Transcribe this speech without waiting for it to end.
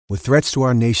With threats to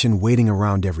our nation waiting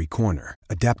around every corner,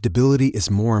 adaptability is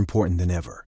more important than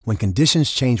ever. When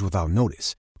conditions change without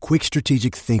notice, quick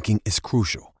strategic thinking is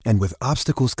crucial. And with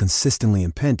obstacles consistently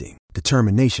impending,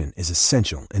 determination is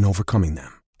essential in overcoming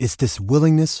them. It's this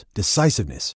willingness,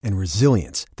 decisiveness, and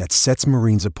resilience that sets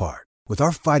Marines apart. With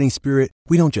our fighting spirit,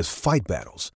 we don't just fight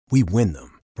battles, we win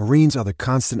them. Marines are the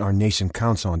constant our nation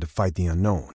counts on to fight the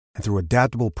unknown. And through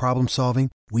adaptable problem solving,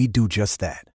 we do just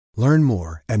that. Learn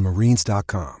more at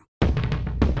marines.com.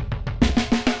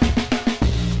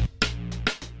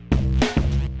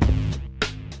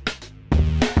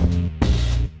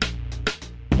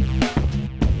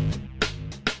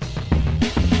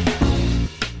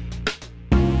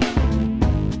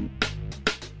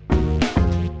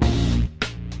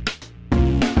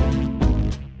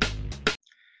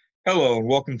 Hello, and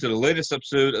welcome to the latest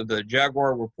episode of the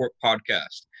Jaguar Report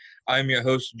podcast. I am your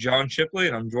host, John Shipley,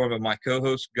 and I'm joined by my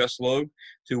co-host, Gus Logue,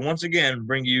 to once again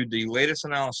bring you the latest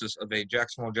analysis of a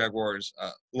Jacksonville Jaguars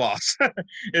loss.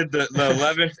 the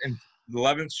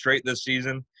 11th straight this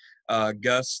season.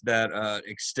 Gus, that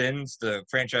extends the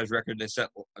franchise record they set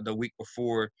the week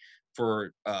before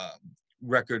for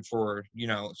record for,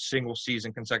 single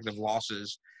season consecutive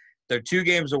losses. They're 2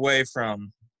 games away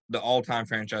from the all-time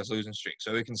franchise losing streak,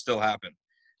 so it can still happen.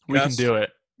 We can do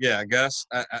it. Yeah, Gus,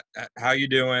 how you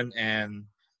doing? And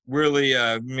really,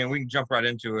 we can jump right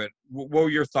into it. What were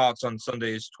your thoughts on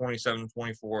Sunday's 27-24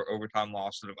 overtime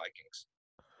loss to the Vikings?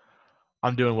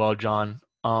 I'm doing well, John.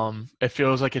 It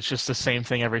feels like it's just the same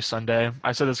thing every Sunday.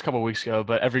 I said this a couple of weeks ago,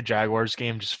 but every Jaguars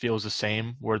game just feels the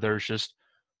same, where there's just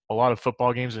a lot of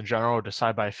football games in general are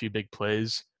decided by a few big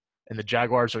plays. And the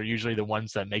Jaguars are usually the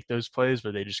ones that make those plays,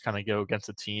 but they just kind of go against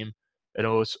the team. It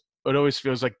always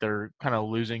feels like they're kind of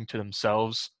losing to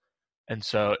themselves. And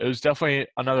so it was definitely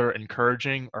another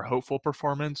encouraging or hopeful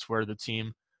performance where the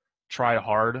team tried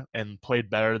hard and played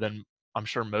better than I'm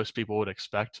sure most people would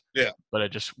expect. Yeah. But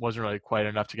it just wasn't really quite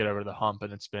enough to get over the hump,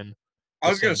 and it's been I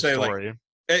was going to say, story.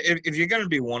 If you're going to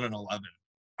be 1-11,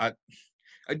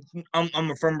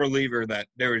 I'm a firm believer that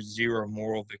there is zero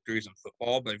moral victories in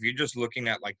football, but if you're just looking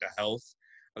at the health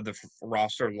of the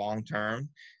roster long term,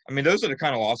 those are the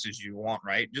kind of losses you want,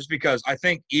 right? Just because I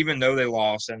think even though they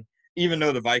lost, and even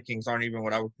though the Vikings aren't even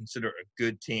what I would consider a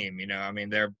good team,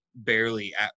 they're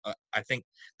barely at. I think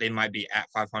they might be at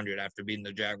 500 after beating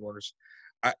the Jaguars.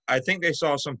 I think they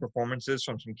saw some performances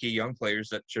from some key young players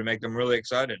that should make them really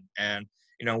excited, and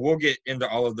we'll get into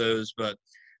all of those, but.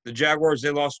 The Jaguars,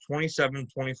 they lost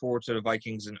 27-24 to the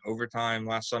Vikings in overtime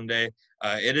last Sunday.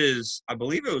 It is, I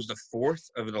believe it was the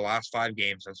 4th of the last 5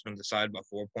 games that's been decided by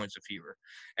 4 points or fewer.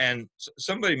 And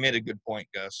somebody made a good point,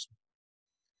 Gus.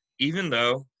 Even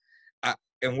though,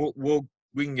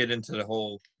 we can get into the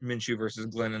whole Minshew versus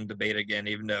Glennon debate again,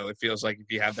 even though it feels like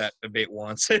if you have that debate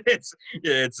once, it's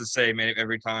the same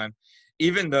every time.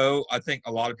 Even though I think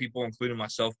a lot of people, including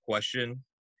myself, question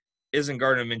isn't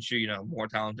Gardner Minshew, more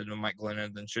talented than Mike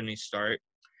Glennon, then shouldn't he start?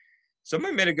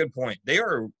 Somebody made a good point. They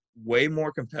are way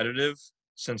more competitive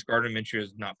since Gardner Minshew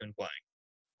has not been playing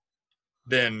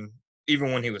than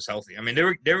even when he was healthy.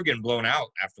 They were getting blown out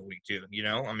after week 2,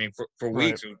 for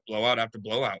weeks it was blowout after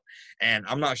blowout. And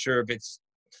I'm not sure if it's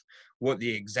what the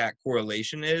exact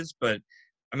correlation is, but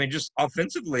just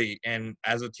offensively and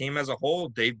as a team as a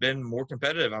whole, they've been more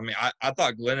competitive. I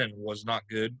thought Glennon was not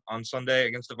good on Sunday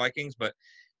against the Vikings, but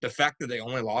the fact that they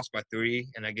only lost by 3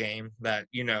 in a game that,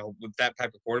 with that type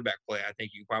of quarterback play, I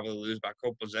think you probably lose by a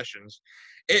couple possessions.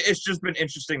 It's just been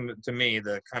interesting to me,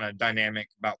 the kind of dynamic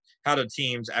about how the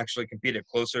teams actually competed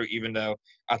closer, even though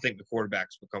I think the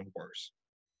quarterbacks become worse.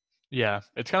 Yeah,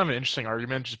 it's kind of an interesting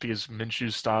argument just because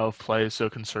Minshew's style of play is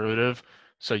so conservative.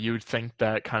 So you would think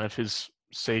that kind of his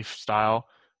safe style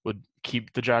would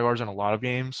keep the Jaguars in a lot of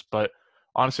games, but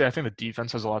honestly, I think the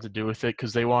defense has a lot to do with it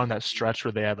because they were on that stretch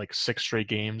where they had 6 straight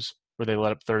games where they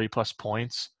let up 30-plus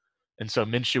points. And so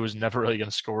Minshew was never really going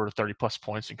to score 30-plus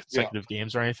points in consecutive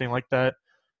games or anything like that.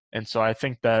 And so I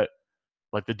think that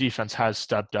the defense has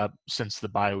stepped up since the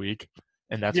bye week,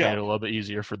 and that's made it a little bit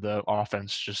easier for the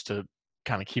offense just to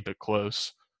kind of keep it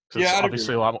close. Because it's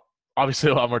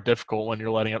obviously a lot more difficult when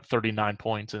you're letting up 39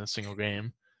 points in a single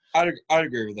game. I'd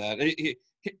agree with that.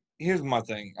 Here's my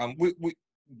thing.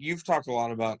 You've talked a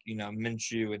lot about,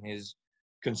 Minshew and his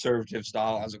conservative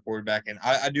style as a quarterback, and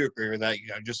I do agree with that.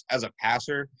 Just as a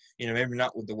passer, maybe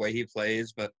not with the way he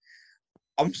plays, but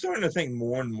I'm starting to think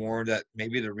more and more that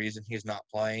maybe the reason he's not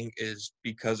playing is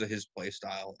because of his play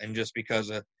style and just because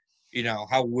of,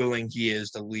 how willing he is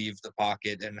to leave the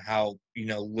pocket and how,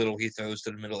 little he throws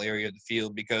to the middle area of the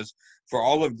field. Because for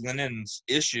all of Glennon's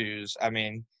issues,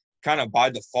 kind of by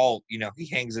default, he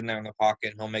hangs in there in the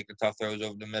pocket and he'll make the tough throws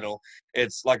over the middle.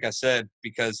 It's like I said,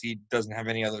 because he doesn't have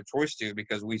any other choice to,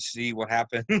 because we see what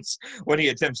happens when he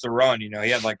attempts to run. He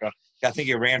had I think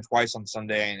he ran twice on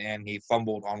Sunday and he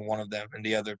fumbled on one of them and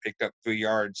the other picked up 3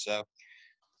 yards. So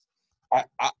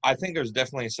I think there's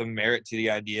definitely some merit to the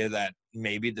idea that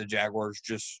maybe the Jaguars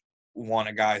just want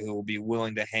a guy who will be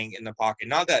willing to hang in the pocket.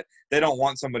 Not that they don't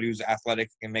want somebody who's athletic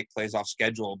and make plays off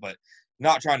schedule, but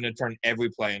not trying to turn every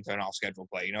play into an off-schedule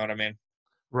play. You know what I mean?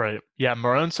 Right. Yeah,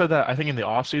 Marone said that I think in the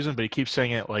offseason, but he keeps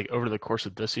saying it like over the course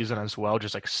of this season as well,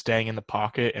 just like staying in the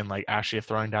pocket and like actually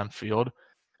throwing downfield.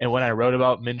 And when I wrote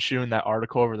about Minshew in that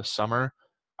article over the summer,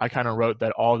 I kind of wrote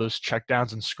that all those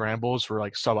checkdowns and scrambles were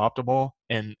like suboptimal.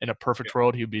 And in a perfect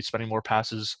world, he would be spending more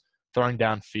passes throwing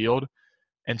downfield.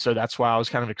 And so that's why I was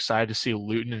kind of excited to see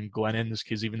Luton and Glennon, just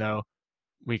because even though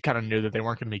we kind of knew that they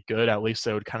weren't going to be good, at least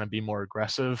they would kind of be more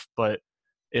aggressive. But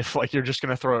if like you're just going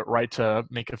to throw it right to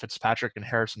Minka Fitzpatrick and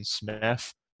Harrison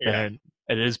Smith, Yeah. then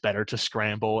it is better to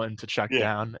scramble and to check Yeah.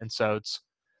 down. And so it's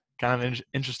kind of an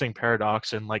interesting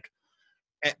paradox. And like,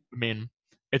 And, I mean,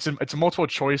 it's a multiple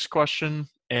choice question,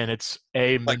 and it's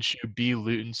A, like, Minshew, B,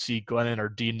 Luton, C, Glennon, or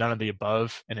D, none of the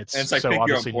above. And and it's it's like so pick your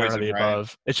own obviously none of poison, the right?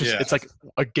 above. It's just Yeah. it's like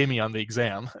a gimme on the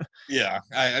exam. Yeah.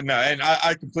 I know. And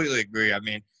I completely agree. I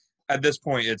mean, at this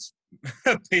point, it's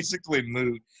basically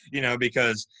moot,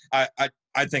 because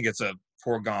I think it's a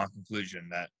foregone conclusion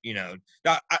that,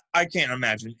 I can't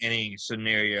imagine any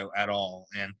scenario at all.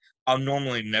 And I'm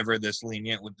normally never this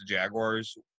lenient with the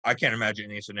Jaguars. I can't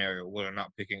imagine any scenario where they're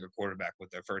not picking a quarterback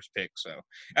with their first pick. So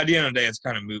at the end of the day, it's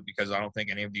kind of moot because I don't think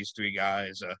any of these 3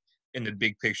 guys in the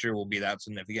big picture will be that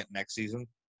significant next season.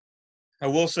 I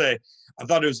will say, I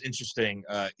thought it was interesting.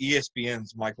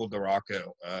 ESPN's Michael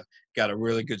Duraco got a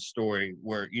really good story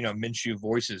where, Minshew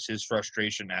voices his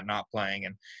frustration at not playing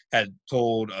and had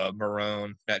told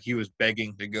Marone that he was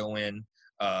begging to go in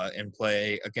and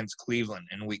play against Cleveland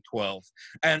in Week 12.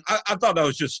 And I thought that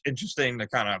was just interesting to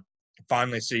kind of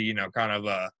finally see, kind of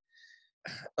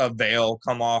a veil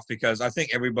come off, because I think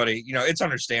everybody, it's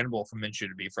understandable for Minshew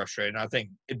to be frustrated. I think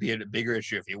it'd be a bigger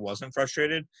issue if he wasn't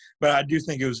frustrated. But I do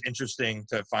think it was interesting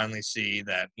to finally see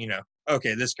that,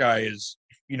 okay, this guy is,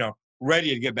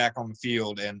 ready to get back on the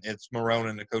field, and it's Marone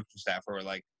and the coaching staff who are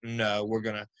like, no, we're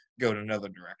going to go in another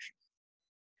direction.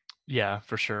 Yeah,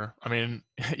 for sure. I mean,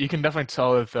 you can definitely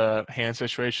tell that the hand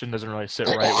situation doesn't really sit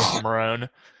right with Marone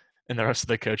and the rest of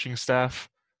the coaching staff.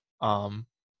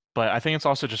 But I think it's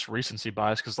also just recency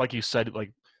bias because, like you said,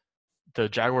 like the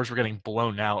Jaguars were getting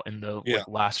blown out in the Yeah.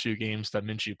 last few games that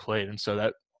Minshew played, and so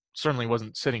that certainly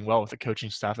wasn't sitting well with the coaching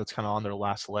staff that's kind of on their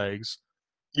last legs.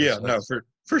 Yeah, So, no,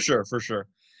 for sure, for sure.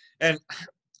 And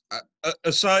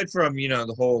aside from,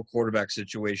 the whole quarterback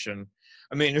situation,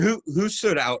 I mean, who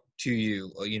stood out to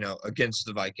you, against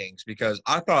the Vikings? Because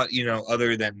I thought,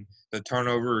 other than the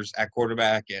turnovers at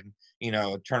quarterback and,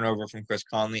 turnover from Chris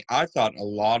Conley, I thought a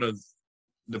lot of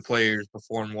the players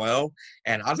performed well.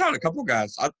 And I thought a couple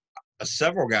guys,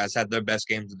 several guys had their best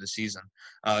games of the season.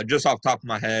 Just off the top of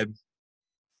my head,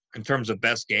 in terms of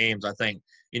best games, I think,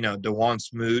 DeJuan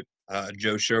Smoot,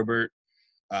 Joe Schobert,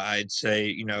 I'd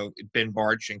say, Ben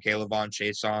Barch and Caleb Von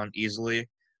Chason easily.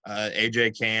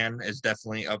 AJ Can is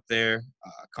definitely up there.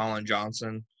 Colin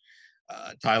Johnson,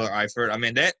 Tyler Eifert. I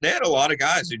mean, they had a lot of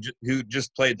guys who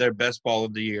just played their best ball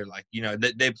of the year. Like,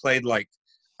 they played like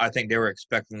I think they were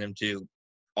expecting them to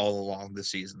all along the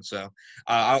season. So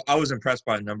I was impressed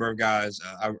by a number of guys.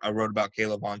 I wrote about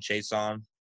Caleb Von Chason.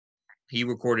 He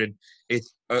recorded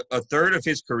a third of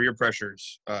his career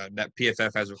pressures that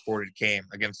PFF has recorded came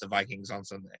against the Vikings on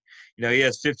Sunday. He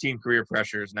has 15 career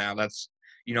pressures now. That's,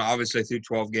 obviously through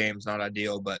 12 games, not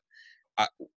ideal, but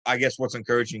I guess what's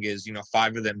encouraging is,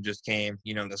 5 of them just came,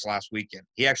 this last weekend.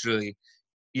 He actually,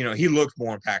 he looked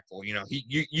more impactful.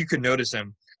 You could notice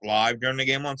him live during the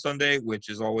game on Sunday, which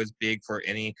is always big for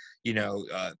any,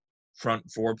 front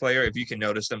 4 player. If you can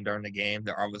notice them during the game,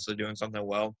 they're obviously doing something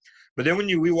well. But then when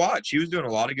we watch, he was doing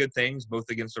a lot of good things, both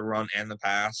against the run and the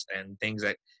pass, and things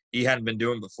that he hadn't been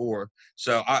doing before.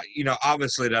 So,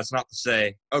 obviously that's not to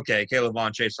say, okay, Caleb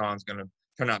Von Chason's going to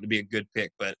turn out to be a good pick.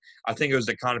 But I think it was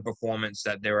the kind of performance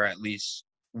that they were at least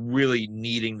really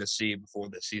needing to see before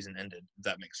the season ended, if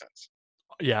that makes sense.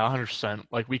 yeah, 100%.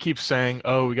 Like we keep saying,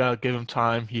 oh, we got to give him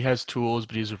time. He has tools,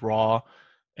 but he's raw,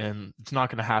 and it's not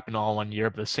going to happen all 1 year.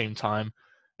 But at the same time,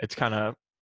 it's kind of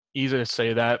easy to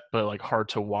say that, but like hard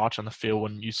to watch on the field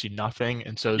when you see nothing.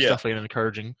 And so it's Yeah. definitely an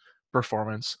encouraging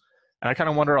performance. And I kind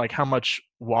of wonder like how much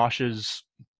Wash's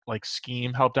like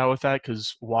scheme helped out with that,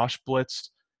 because Wash blitzed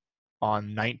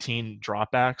on 19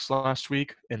 dropbacks last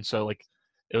week, and so like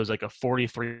it was like a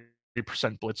 43%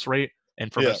 blitz rate.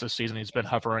 And for most of the season, he's been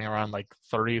hovering around like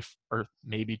 30 or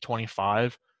maybe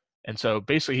 25. And so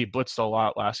basically he blitzed a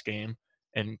lot last game,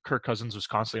 and Kirk Cousins was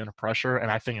constantly under pressure,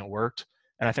 and I think it worked.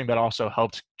 And I think that also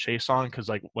helped Chase on because,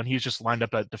 like, when he's just lined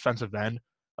up at defensive end,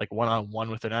 like one-on-one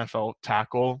with an NFL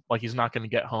tackle, like, he's not going to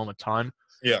get home a ton.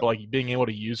 Yeah. But, like, being able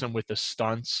to use him with the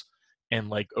stunts and,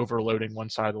 like, overloading one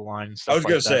side of the line and I stuff was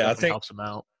gonna like that say, definitely helps him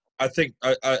out. I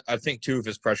think two of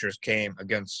his pressures came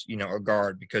against, a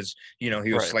guard because, he was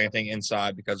Right. slanting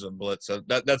inside because of blitz. So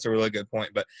that's a really good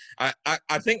point. But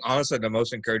I think honestly the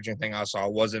most encouraging thing I saw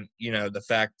wasn't, the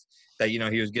fact that,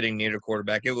 he was getting near the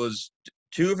quarterback. It was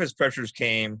two of his pressures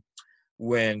came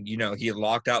when, he had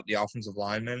locked out the offensive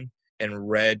lineman and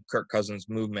read Kirk Cousins'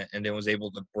 movement and then was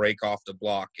able to break off the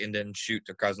block and then shoot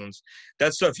to Cousins.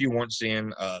 That's stuff you weren't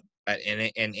seeing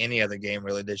in any other game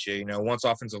really this year. Once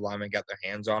offensive linemen got their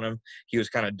hands on him, he was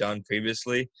kind of done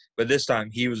previously. But this time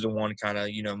he was the one kind of,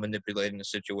 manipulating the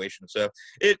situation. So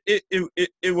it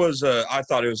was I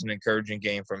thought it was an encouraging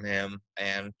game from him.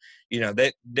 And,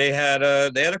 they had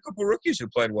a couple rookies who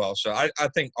played well. So I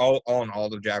think all in all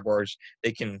the Jaguars,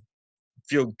 they can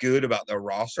feel good about their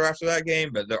roster after that game,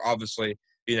 but they're obviously,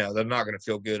 they're not going to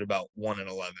feel good about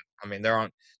 1-11. I mean, they're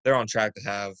on track to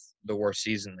have the worst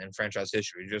season in franchise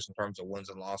history, just in terms of wins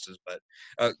and losses.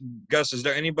 But Gus, is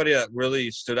there anybody that really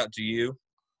stood out to you?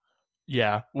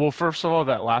 Yeah. Well, first of all,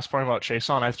 that last point about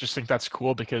Chason, I just think that's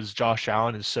cool because Josh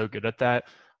Allen is so good at that.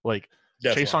 Like,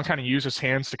 Definitely. Chason kind of used his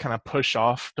hands to kind of push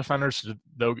off defenders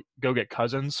to go get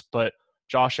Cousins, but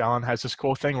Josh Allen has this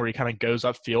cool thing where he kind of goes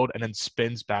upfield and then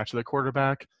spins back to the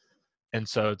quarterback. And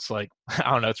so it's like,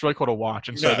 I don't know, it's really cool to watch.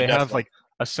 And so No, they have definitely. like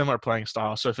a similar playing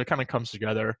style. So if it kind of comes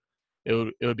together,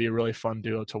 it would be a really fun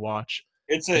duo to watch.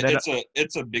 It's And then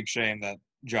a big shame that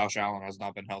Josh Allen has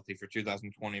not been healthy for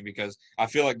 2020 because I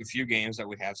feel like the few games that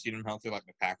we have seen him healthy, like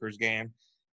the Packers game,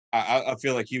 I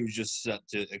feel like he was just set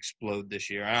to explode this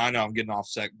year. And I know I'm getting off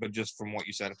sec, but just from what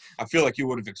you said, I feel like he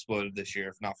would have exploded this year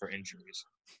if not for injuries.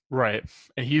 right.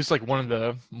 And he's like one of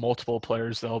the multiple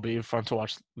players that'll be fun to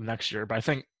watch next year. But I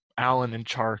think Allen and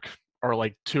Chark are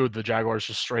like two of the Jaguars'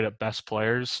 just straight up best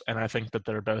players. And I think that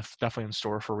they're both definitely in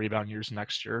store for rebound years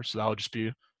next year. So that'll just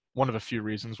be one of a few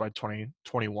reasons why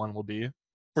 2021 will be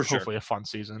For sure. hopefully a fun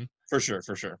season. For sure.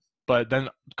 For sure. But then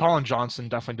Colin Johnson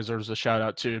definitely deserves a shout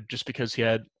out too, just because he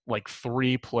had like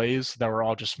 3 plays that were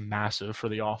all just massive for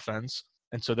the offense.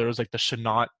 And so there was like the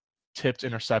Chenault tipped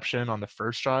interception on the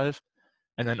first drive.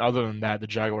 And then other than that, the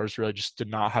Jaguars really just did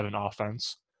not have an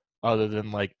offense other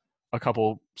than like a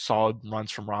couple solid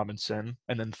runs from Robinson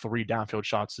and then 3 downfield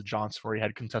shots to Johnson where he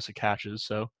had contested catches.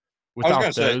 So I was gonna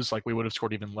without say, those, like we would have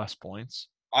scored even less points.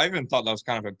 I even thought that was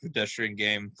kind of a pedestrian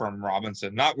game from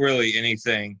Robinson. Not really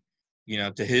anything,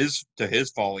 to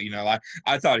his fault.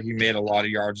 I thought he made a lot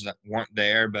of yards that weren't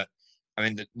there, but I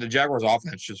mean the Jaguars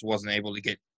offense just wasn't able to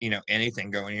get, anything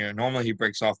going here. Normally he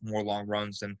breaks off more long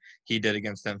runs than he did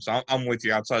against them. So I'm with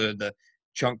you. Outside of the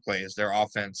chunk plays, their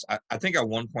offense, I think at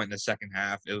one point in the second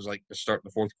half, it was like the start of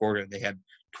the fourth quarter, they had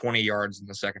 20 yards in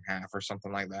the second half or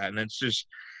something like that. And it's just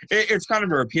it's kind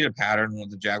of a repeated pattern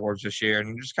with the Jaguars this year,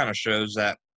 and it just kind of shows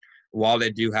that while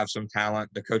they do have some talent,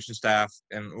 the coaching staff,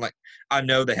 and like I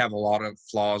know they have a lot of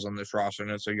flaws on this roster,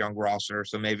 and it's a young roster,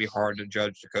 so maybe hard to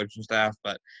judge the coaching staff.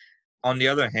 But on the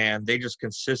other hand, they just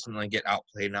consistently get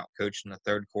outplayed and outcoached in the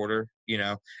third quarter,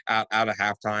 out of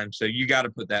halftime. So you got to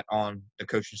put that on the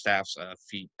coaching staff's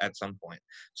feet at some point.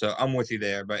 So I'm with you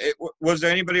there. But was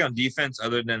there anybody on defense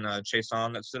other than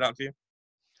Chason that stood out to you?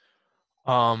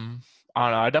 I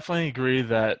don't know. I definitely agree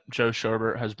that Joe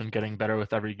Schobert has been getting better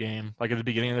with every game. Like at the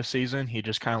beginning of the season, he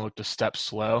just kind of looked a step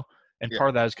slow. And Yeah. part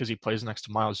of that is because he plays next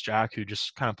to Miles Jack, who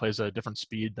just kind of plays at a different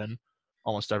speed than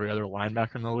almost every other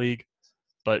linebacker in the league.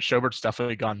 But Schobert's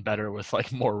definitely gotten better with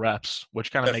like more reps,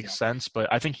 which kind of makes Definitely. sense.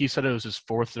 But I think he said it was his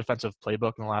 4th defensive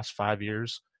playbook in the last 5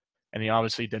 years. And he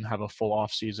obviously didn't have a full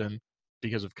off season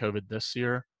because of COVID this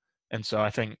year. And so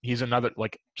I think he's another,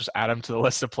 like, just add him to the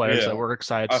list of players that Yeah. we're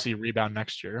excited to see rebound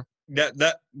next year.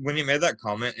 That when you made that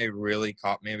comment, it really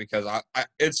caught me because I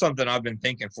it's something I've been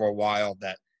thinking for a while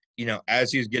that,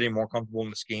 as he's getting more comfortable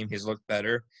in the scheme, he's looked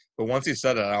better. But once he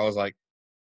said it, I was like,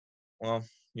 well,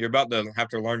 you're about to have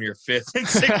to learn your 5th and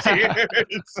 6th year.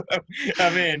 So,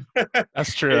 I mean,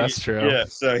 That's true. That's true. Yeah.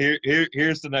 So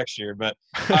here's the next year. But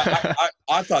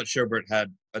I thought Schobert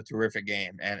had a terrific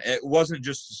game, and it wasn't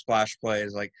just the splash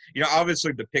plays. Like,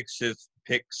 obviously the pick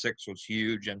six was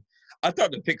huge, and I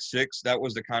thought the pick six, that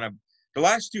was the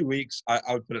last 2 weeks. I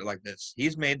would put it like this: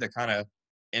 he's made the kind of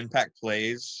impact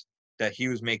plays that he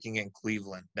was making in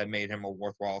Cleveland that made him a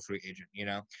worthwhile free agent.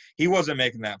 He wasn't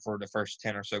making that for the first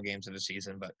 10 or so games of the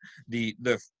season, but the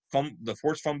the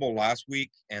forced fumble last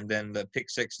week and then the pick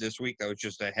six this week, that was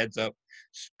just a heads up,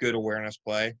 good awareness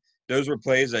play. Those were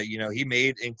plays that, he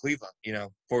made in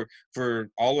Cleveland, for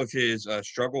all of his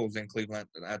struggles in Cleveland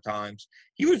at times.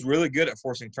 He was really good at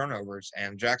forcing turnovers,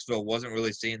 and Jacksonville wasn't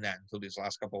really seeing that until these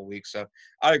last couple of weeks. So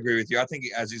I agree with you. I think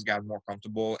as he's gotten more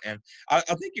comfortable, and I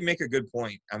think you make a good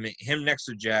point. I mean, him next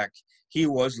to Jack, he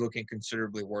was looking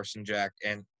considerably worse than Jack,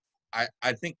 and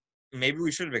I think maybe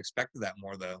we should have expected that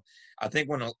more, though. I think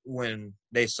when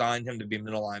they signed him to be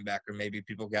middle linebacker, maybe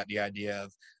people got the idea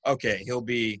of, okay, he'll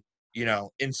be,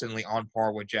 instantly on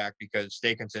par with Jack because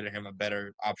they consider him a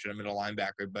better option at middle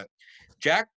linebacker. But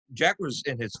Jack was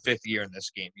in his fifth year in this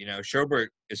game. Schobert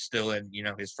is still in,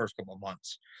 his first couple of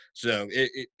months. So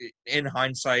in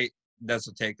hindsight, that's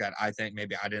a take that I think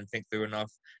maybe I didn't think through enough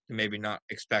to maybe not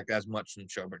expect as much from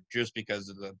Schobert just because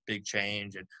of the big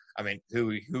change and, I mean, who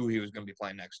he was going to be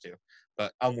playing next to.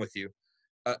 But I'm with you.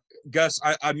 Gus,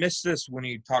 I missed this when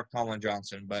you talked Colin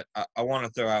Johnson, but I want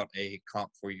to throw out a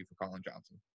comp for you for Colin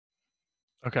Johnson.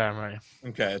 Okay, I'm ready.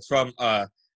 Okay, it's from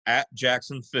at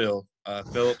Jackson Phil.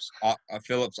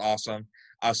 Phillips awesome.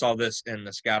 I saw this in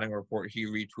the scouting report he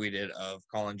retweeted of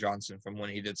Colin Johnson from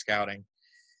when he did scouting.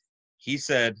 He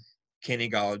said Kenny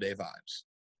Golladay vibes.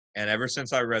 And ever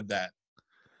since I read that,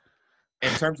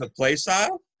 in terms of play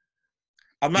style,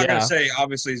 I'm not going to say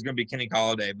obviously he's going to be Kenny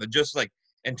Golladay, but just like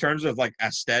in terms of like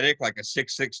aesthetic, like a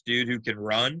 6'6" dude who can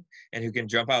run and who can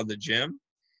jump out of the gym.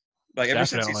 Like ever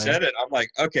since he said it, I'm like,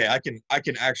 okay, I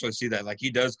can actually see that. Like he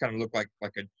does kind of look like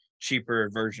a cheaper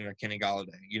version of Kenny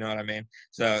Golladay. You know what I mean?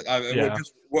 So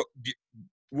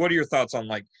what are your thoughts on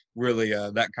like really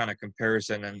that kind of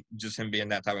comparison and just him being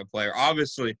that type of player?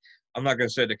 Obviously, I'm not going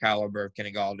to say the caliber of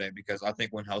Kenny Golladay because I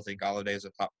think when healthy, Golladay is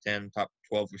a top 10, top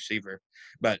 12 receiver.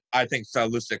 But I think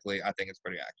stylistically, I think it's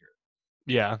pretty accurate.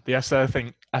 Yeah, the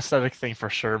aesthetic thing for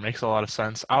sure makes a lot of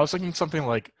sense. I was thinking something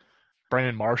like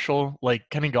Brandon Marshall. Like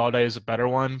Kenny Golladay is a better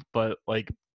one, but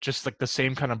like just like the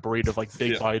same kind of breed of like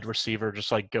big bodied receiver,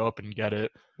 just like go up and get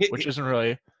it, which isn't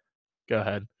really. Go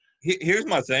ahead. Here's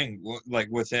my thing, like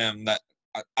with him, that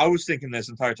I was thinking this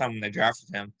entire time when they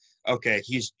drafted him. Okay,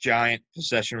 he's giant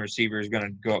possession receiver, is going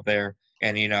to go up there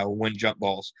and win jump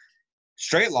balls.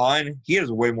 Straight line, he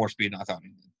has way more speed than I thought he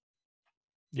did.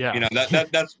 Yeah,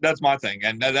 that's my thing,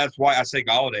 and that's why I say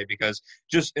Golladay, because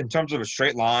just in terms of a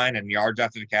straight line and yards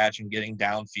after the catch and getting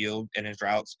downfield in his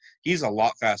routes, he's a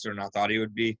lot faster than I thought he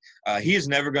would be. He's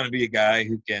never going to be a guy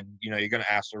who can, you're going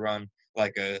to ask to run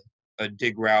like a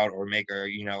dig route or make or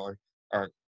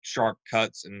sharp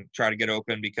cuts and try to get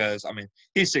open because, I mean,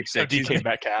 he's 6'6". DK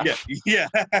Metcalf. Yeah.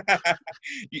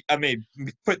 I mean,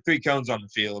 put 3 cones on the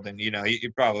field and,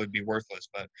 he'd probably be worthless.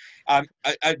 But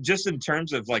I just in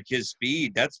terms of, like, his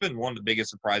speed, that's been one of the biggest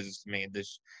surprises to me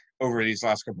over these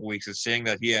last couple of weeks is seeing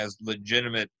that he has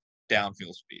legitimate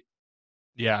downfield speed.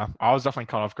 Yeah, I was definitely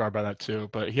caught off guard by that too.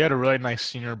 But he had a really nice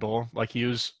Senior Bowl. Like he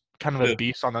was kind of a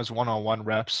beast on those one-on-one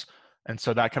reps. And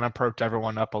so that kind of perked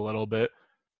everyone up a little bit.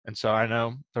 And so I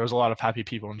know there was a lot of happy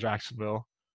people in Jacksonville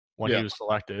when he was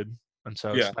selected. And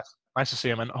so it's nice to see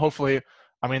him. And hopefully,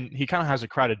 I mean, he kind of has a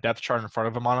crowded depth chart in front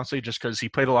of him, honestly, just because he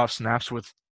played a lot of snaps with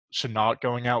Chenault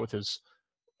going out with his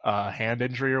hand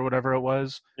injury or whatever it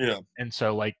was. Yeah. And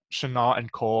so, like, Chenault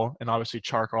and Cole and obviously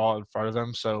Chark are all in front of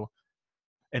them. So,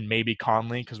 and maybe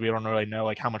Conley, because we don't really know,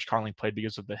 like, how much Conley played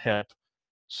because of the hip.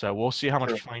 So we'll see how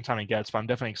much playing time he gets, but I'm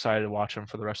definitely excited to watch him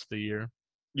for the rest of the year.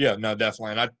 Yeah, no,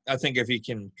 definitely. And I think if he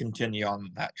can continue on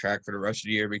that track for the rest of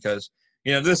the year, because,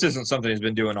 this isn't something he's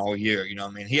been doing all year. I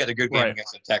mean, he had a good game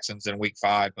against the Texans in week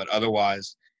 5, but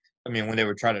otherwise, I mean, when they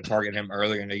were trying to target him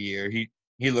earlier in the year,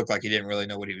 he looked like he didn't really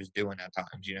know what he was doing at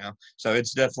times, So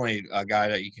it's definitely a guy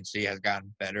that you can see has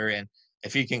gotten better. And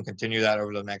if he can continue that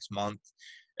over the next month,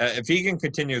 if he can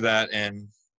continue that and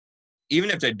even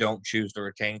if they don't choose to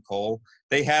retain Cole,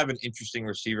 they have an interesting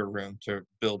receiver room to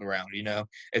build around,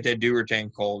 If they do retain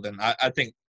Cole, then I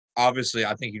think, obviously,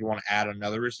 I think you'd want to add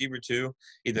another receiver too,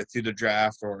 either through the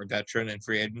draft or a veteran in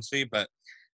free agency. But,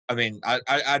 I mean,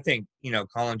 I think,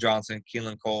 Colin Johnson,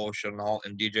 Keelan Cole, Chenault,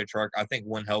 and DJ Chark, I think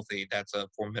when healthy, that's a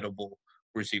formidable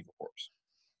receiver corps.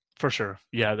 For sure.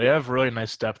 Yeah, they have really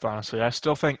nice depth, honestly. I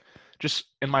still think, just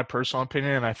in my personal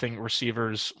opinion, I think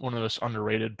receivers one of the most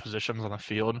underrated positions on the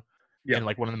field. And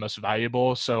like one of the most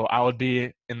valuable. So I would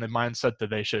be in the mindset that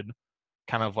they should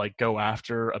kind of like go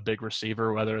after a big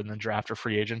receiver, whether in the draft or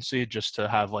free agency, just to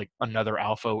have like another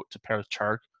alpha to pair with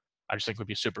Chark. I just think would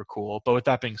be super cool. But with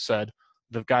that being said,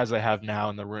 the guys they have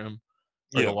now in the room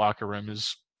or the locker room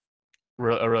is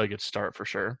a really good start for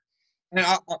sure. And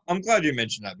I'm glad you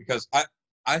mentioned that because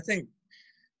I think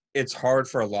it's hard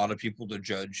for a lot of people to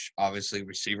judge, obviously,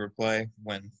 receiver play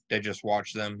when they just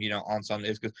watch them, on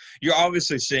Sundays, because you're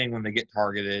obviously seeing when they get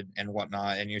targeted and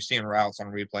whatnot, and you're seeing routes on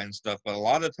replay and stuff. But a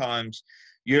lot of times,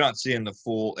 you're not seeing the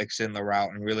full extend the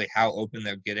route and really how open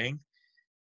they're getting.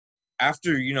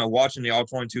 After, watching the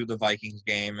All-22 of the Vikings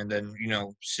game and then,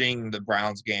 seeing the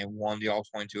Browns game, won the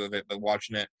All-22 of it, but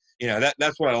watching it,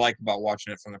 that's what I like about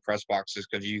watching it from the press boxes,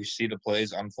 because you see the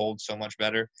plays unfold so much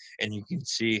better and you can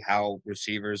see how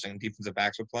receivers and defensive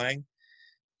backs are playing.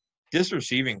 This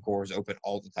receiving core is open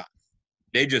all the time.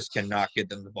 They just cannot get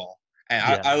them the ball. And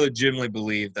Yeah. I legitimately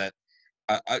believe that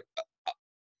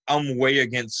I'm way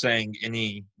against saying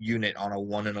any unit on a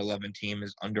 1-11 team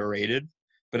is underrated,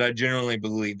 but I generally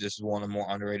believe this is one of the more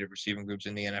underrated receiving groups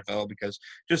in the NFL, because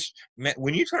just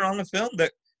when you turn on the film,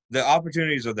 the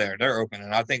opportunities are there. They're open.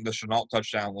 And I think the Chenault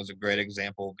touchdown was a great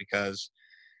example, because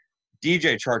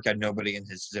DJ Chark had nobody in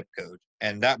his zip code,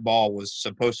 and that ball was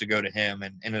supposed to go to him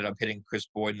and ended up hitting Chris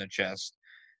Boyd in the chest.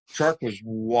 Chark was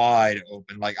wide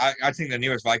open. Like, I think the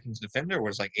nearest Vikings defender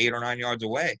was like 8 or 9 yards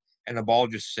away, and the ball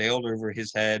just sailed over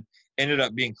his head, ended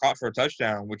up being caught for a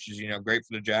touchdown, which is, great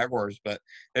for the Jaguars. But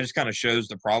that just kind of shows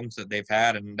the problems that they've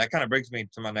had. And that kind of brings me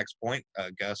to my next point,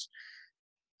 Gus.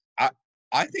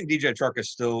 I think DJ Chark is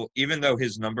still, even though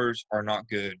his numbers are not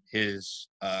good, his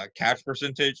catch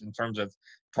percentage in terms of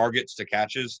targets to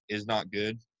catches is not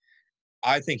good.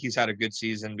 I think he's had a good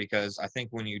season, because I think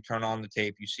when you turn on the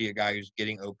tape, you see a guy who's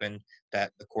getting open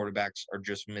that the quarterbacks are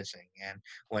just missing.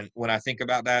 And when I think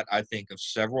about that, I think of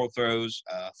several throws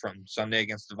from Sunday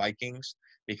against the Vikings,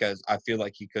 because I feel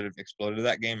like he could have exploded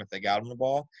that game if they got him the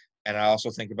ball. And I also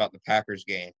think about the Packers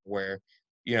game where,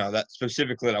 that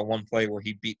specifically that one play where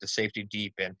he beat the safety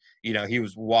deep and, he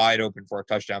was wide open for a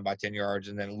touchdown by 10 yards,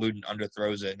 and then Luden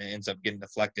underthrows it and it ends up getting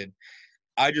deflected.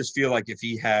 I just feel like if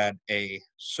he had a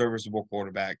serviceable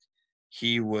quarterback,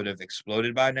 he would have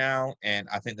exploded by now. And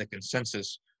I think the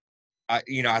consensus, I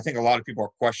think a lot of people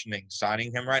are questioning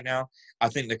signing him right now. I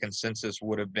think the consensus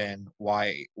would have been,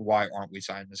 why aren't we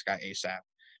signing this guy ASAP?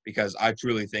 Because I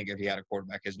truly think if he had a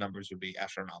quarterback, his numbers would be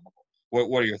astronomical.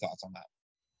 What are your thoughts on that?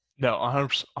 No,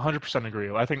 100%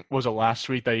 agree. I think, was it last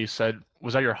week that you said,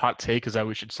 was that your hot take, is that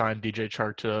we should sign DJ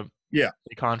Chark to Yeah.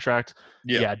 a contract?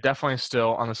 Yeah. Yeah, definitely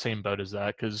still on the same boat as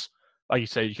that, because like you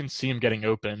say, you can see him getting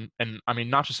open. And I mean,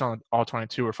 not just on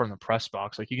All-22 or from the press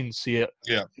box. Like, you can see it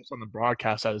just on the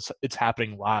broadcast as it's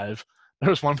happening live. There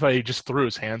was one play he just threw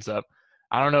his hands up.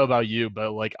 I don't know about you,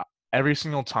 but like every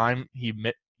single time he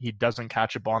doesn't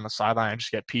catch a ball on the sideline, I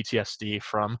just get PTSD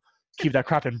from keep that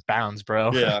crap in bounds,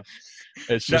 bro. Yeah.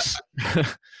 It's just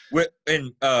what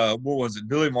was it?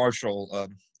 Billy Marshall,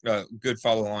 good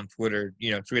follow on Twitter,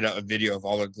 tweeted out a video of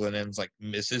all of Glennon's like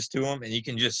misses to him, and you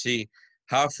can just see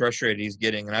how frustrated he's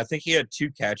getting. And I think he had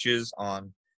 2 catches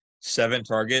on 7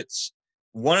 targets.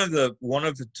 One of the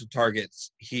 2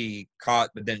 targets he caught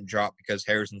but didn't drop because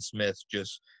Harrison Smith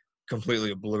just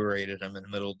completely obliterated him in the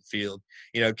middle of the field.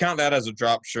 Count that as a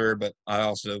drop, sure, but I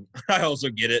also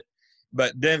get it.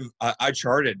 But then I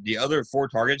charted the other 4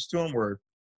 targets to him were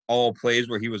all plays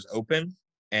where he was open,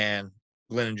 and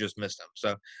Glennon just missed him.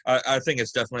 So I think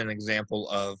it's definitely an example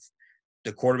of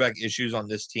the quarterback issues on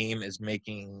this team is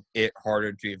making it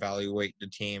harder to evaluate the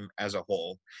team as a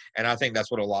whole. And I think that's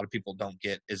what a lot of people don't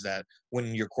get, is that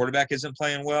when your quarterback isn't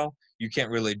playing well, you can't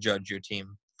really judge your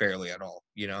team fairly at all.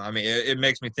 I mean, it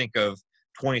makes me think of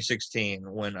 2016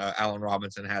 when Allen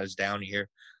Robinson had his down year.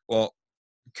 Well,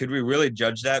 could we really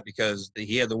judge that, because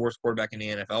he had the worst quarterback in the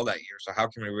NFL that year? So how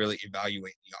can we really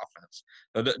evaluate the offense?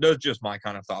 So those are just my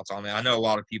kind of thoughts on it. I know a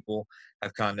lot of people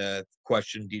have kind of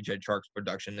questioned DJ Chark's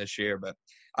production this year, but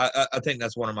I think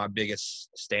that's one of my biggest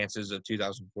stances of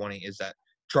 2020 is that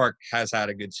Chark has had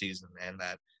a good season and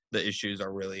that the issues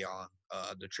are really on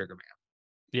the trigger man.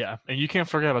 Yeah, and you can't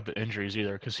forget about the injuries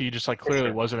either, because he just like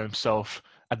clearly wasn't himself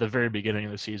at the very beginning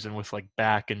of the season with like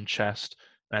back and chest.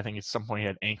 And I think at some point he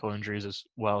had ankle injuries as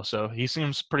well. So he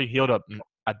seems pretty healed up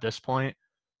at this point,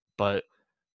 but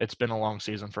it's been a long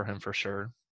season for him for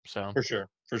sure. So For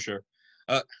sure.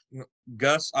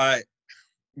 Gus,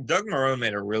 Doug Marone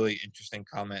made a really interesting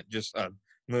comment. Just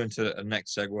moving to the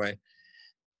next segue.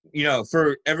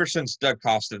 For ever since Doug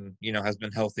Costin, has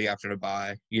been healthy after the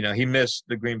bye, he missed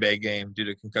the Green Bay game due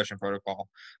to concussion protocol.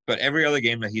 But every other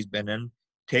game that he's been in,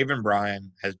 Taven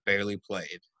Bryan has barely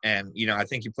played. And, I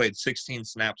think he played 16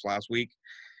 snaps last week.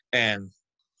 And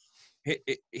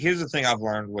here's the thing I've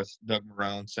learned with Doug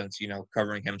Marone since,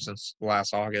 covering him since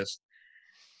last August.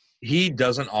 He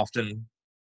doesn't often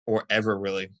or ever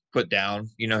really put down,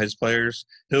 his players.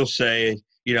 He'll say,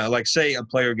 Like say a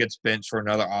player gets benched for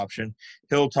another option,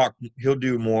 he'll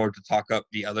do more to talk up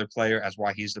the other player as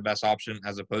why he's the best option,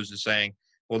 as opposed to saying,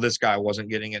 well, this guy wasn't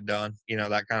getting it done,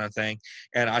 that kind of thing.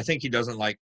 And I think he doesn't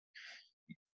like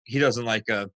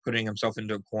putting himself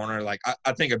into a corner. Like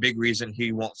I think a big reason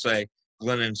he won't say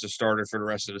Glennon's the starter for the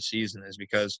rest of the season is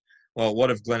because, well,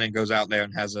 what if Glennon goes out there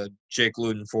and has a Jake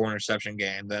Luton 4-interception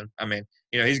game? Then, I mean,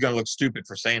 he's going to look stupid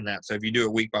for saying that. So if you do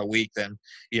it week by week, then,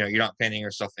 you're not painting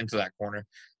yourself into that corner.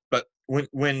 But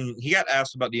when he got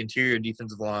asked about the interior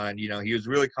defensive line, he was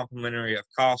really complimentary of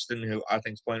Costin, who I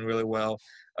think is playing really well,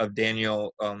 of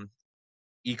Daniel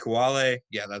Ikuale.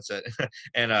 Yeah, that's it.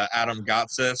 And Adam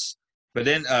Gotsis. But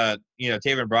then,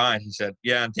 Taven Bryan, he said,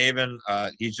 yeah, and Taven,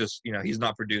 he's just, he's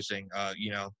not producing,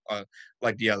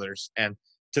 like the others. And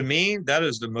to me, that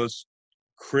is the most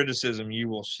criticism you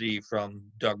will see from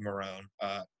Doug Marrone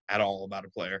at all about a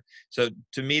player. So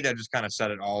to me, that just kind of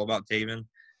said it all about Taven.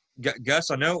 Gus,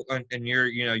 I know in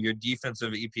your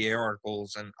defensive EPA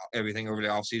articles and everything over the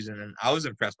offseason, and I was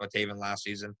impressed by Taven last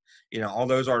season. All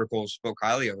those articles spoke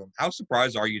highly of him. How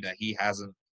surprised are you that he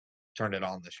hasn't turned it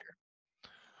on this year?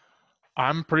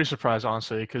 I'm pretty surprised,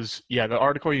 honestly, because, yeah, the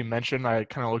article you mentioned, I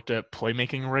kind of looked at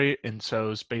playmaking rate, and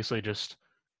so it's basically just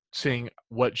seeing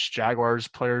which Jaguars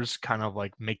players kind of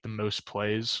like make the most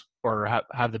plays or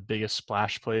have the biggest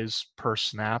splash plays per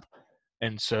snap.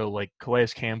 And so like Calais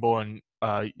Campbell and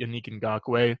Yannick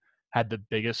Ngakoue had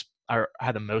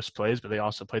the most plays, but they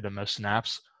also played the most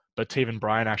snaps. But Taven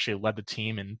Bryan actually led the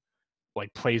team in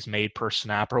like plays made per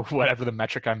snap or whatever the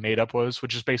metric I made up was,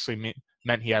 which is basically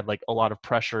meant he had like a lot of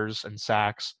pressures and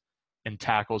sacks and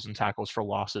tackles for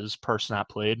losses per snap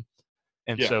played.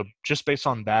 And so just based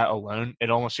on that alone, it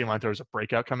almost seemed like there was a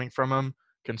breakout coming from him,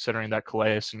 considering that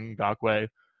Calais and Ngakoue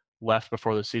left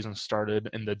before the season started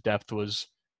and the depth was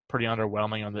pretty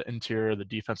underwhelming on the interior of the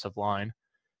defensive line.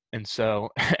 And so,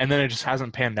 and then it just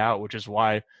hasn't panned out, which is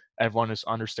why everyone is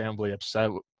understandably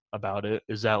upset about it,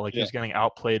 is that like he's getting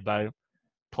outplayed by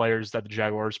players that the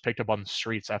Jaguars picked up on the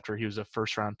streets after he was a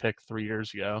first-round pick 3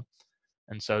 years ago.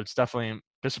 And so it's definitely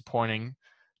disappointing,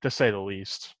 to say the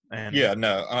least. And yeah,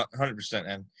 no, 100%.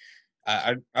 And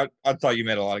I thought you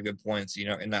made a lot of good points,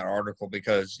 in that article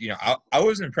because, I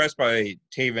was impressed by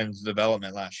Taven's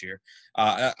development last year.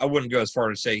 I wouldn't go as far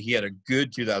to say he had a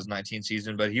good 2019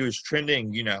 season, but he was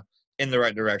trending, in the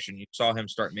right direction. You saw him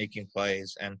start making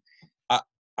plays, and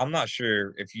I'm not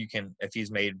sure if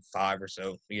he's made 5 or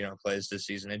so, plays this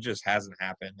season. It just hasn't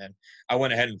happened. And I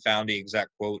went ahead and found the exact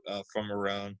quote from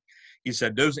Marrone. He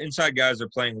said, "Those inside guys are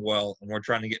playing well, and we're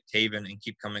trying to get Taven and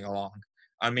keep coming along.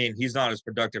 I mean, he's not as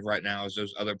productive right now as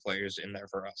those other players in there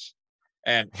for us."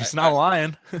 And he's not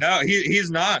lying. No,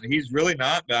 he's not. He's really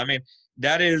not. But I mean,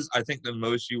 that is, I think, the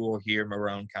most you will hear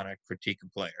Marrone kind of critique a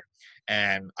player.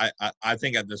 And I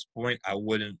think at this point, I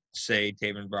wouldn't say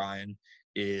Taven Bryan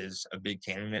is a big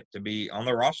candidate to be on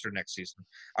the roster next season.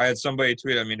 I had somebody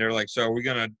tweet at me. They're like, "So are we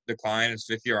going to decline his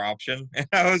 5th-year option?" And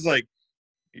I was like,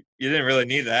 "You didn't really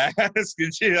need that." I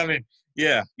mean,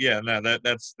 yeah, no,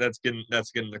 that's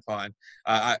getting declined.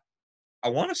 I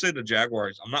want to say the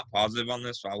Jaguars. I'm not positive on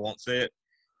this, so I won't say it.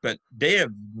 But they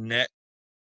have never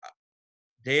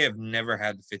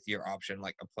had the 5th-year option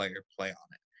like a player play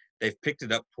on it. They've picked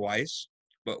it up twice,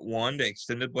 but one they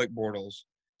extended Blake Bortles,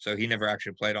 so he never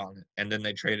actually played on it, and then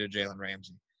they traded Jalen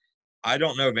Ramsey. I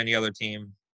don't know of any other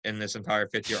team in this entire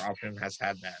 5th-year option has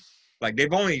had that. Like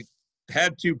they've only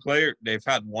had 2 players. They've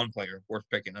had 1 player worth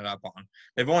picking it up on.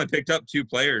 They've only picked up 2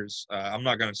 players. I'm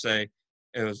not going to say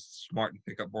it was smart to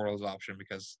pick up Bortles' option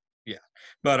because, yeah.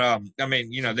 But, I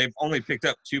mean, they've only picked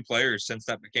up 2 players since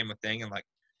that became a thing in, like,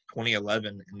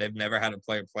 2011, and they've never had a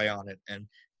player play on it. And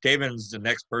Taven's the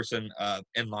next person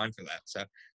in line for that. So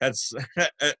that's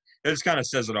it just kind of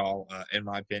says it all, in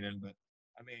my opinion. But,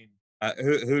 I mean,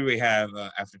 who do we have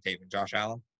after Taven? Josh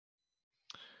Allen?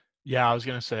 Yeah, I was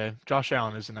gonna say Josh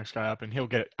Allen is the next guy up, and he'll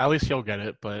get it. At least he'll get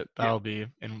it, but that'll be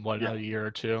in another year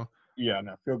or 2. Yeah,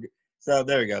 no, feel good. So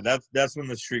there we go. That's when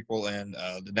the streak will end.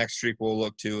 The next streak we'll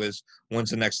look to is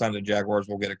when's the next time the Jaguars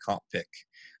will get a comp pick.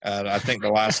 I think the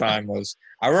last time was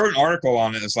I wrote an article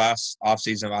on it this last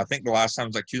offseason. I think the last time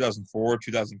was like 2004,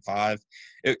 2005.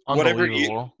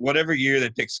 Whatever year they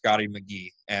picked Scotty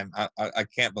McGee, and I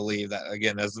can't believe that.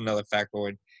 Again, that's another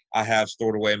factoid I have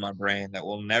stored away in my brain that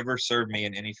will never serve me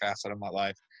in any facet of my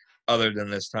life other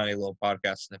than this tiny little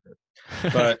podcast snippet.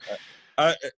 But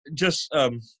just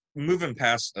moving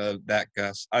past that,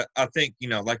 Gus, I think,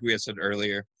 like we had said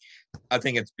earlier, I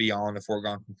think it's beyond a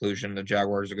foregone conclusion the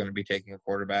Jaguars are going to be taking a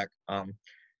quarterback. I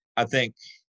think,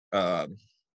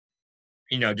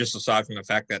 just aside from the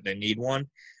fact that they need one,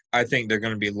 I think they're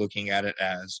going to be looking at it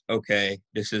as, okay,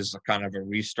 this is kind of a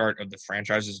restart of the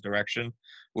franchise's direction.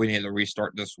 We need to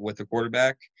restart this with the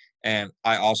quarterback. And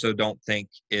I also don't think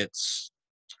it's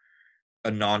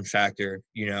a non-factor,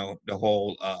 the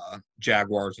whole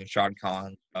Jaguars and Shad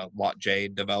Khan Lot J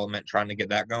development, trying to get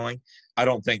that going. I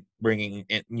don't think bringing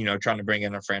in, trying to bring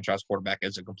in a franchise quarterback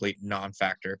is a complete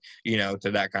non-factor,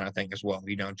 to that kind of thing as well,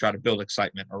 try to build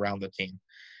excitement around the team.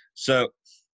 So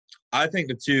I think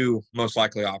the two most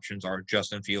likely options are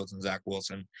Justin Fields and Zach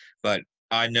Wilson. But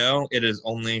I know it is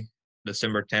only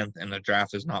December 10th and the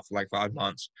draft is not for like 5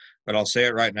 months. But I'll say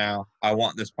it right now. I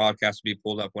want this podcast to be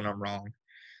pulled up when I'm wrong.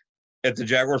 If the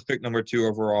Jaguars pick number 2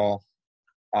 overall,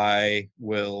 I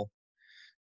will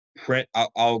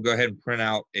I'll go ahead and print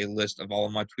out a list of all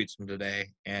of my tweets from today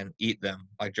and eat them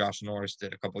like Josh Norris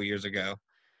did a couple of years ago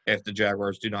if the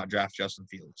Jaguars do not draft Justin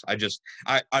Fields.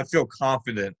 I feel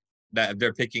confident that if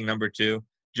they're picking number 2,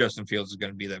 Justin Fields is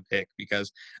going to be their pick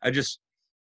because I just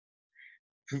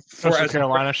Coastal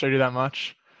Carolina showed you that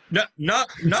much? Not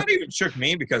even shook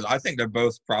me because I think they're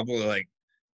both probably like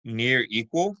near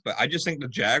equal, but I just think the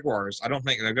Jaguars, I don't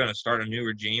think they're going to start a new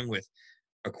regime with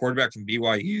a quarterback from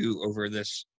BYU over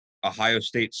this Ohio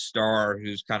State star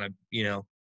who's kind of,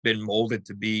 been molded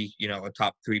to be, a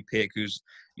top 3 pick who's,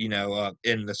 in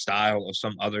the style of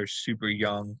some other super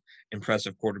young,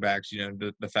 impressive quarterbacks,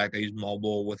 the fact that he's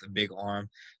mobile with a big arm.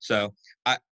 So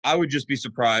I would just be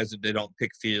surprised if they don't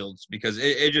pick Fields because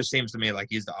it just seems to me like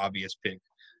he's the obvious pick.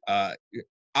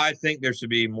 I think there should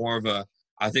be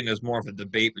I think there's more of a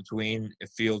debate between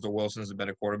if Fields or Wilson is a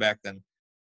better quarterback than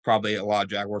probably a lot of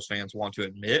Jaguars fans want to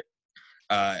admit.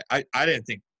 I didn't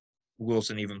think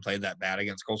Wilson even played that bad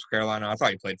against Coastal Carolina. I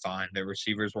thought he played fine. Their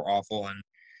receivers were awful, and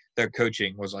their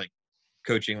coaching was like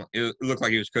coaching. It looked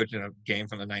like he was coaching a game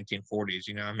from the 1940s.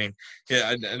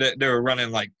 Yeah, they were running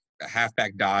like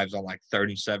halfback dives on like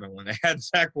 37 when they had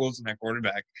Zach Wilson at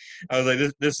quarterback. I was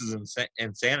like, this is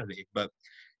insanity. But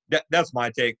that's my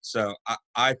take. So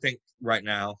I think right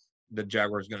now the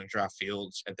Jaguars are going to draft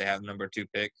Fields if they have number 2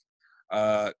 pick.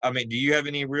 Do you have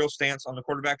any real stance on the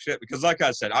quarterback yet? Because like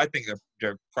I said, I think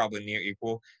they're probably near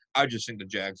equal. I just think the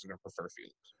Jags are going to prefer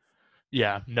Fields.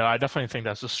 Yeah, no, I definitely think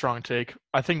that's a strong take.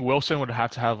 I think Wilson would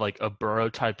have to have like a Burrow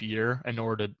type year in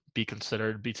order to be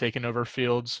considered to be taken over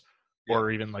Fields or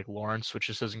even like Lawrence, which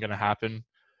just isn't going to happen.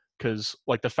 Because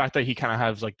like the fact that he kind of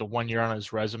has like the 1 year on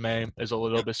his resume is a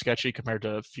little bit sketchy compared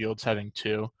to Fields having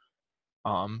 2.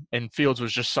 And Fields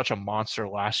was just such a monster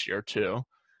last year too.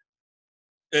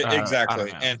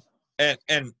 Exactly.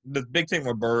 And the big thing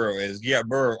with Burrow is,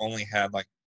 Burrow only had like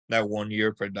that 1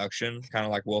 year production, kind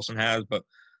of like Wilson has, but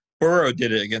Burrow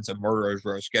did it against a murderer's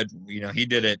row schedule. He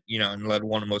did it, and led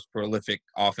one of the most prolific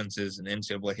offenses in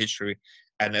NCAA history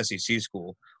at an SEC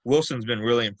school. Wilson's been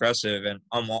really impressive, and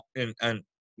I'm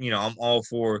all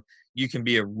for you can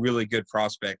be a really good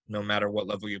prospect no matter what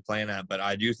level you're playing at. But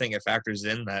I do think it factors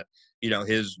in that,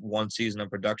 his 1 season of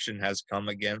production has come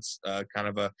against kind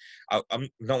of I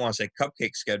don't want to say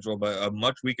cupcake schedule, but a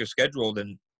much weaker schedule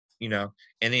than,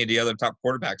 any of the other top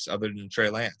quarterbacks other than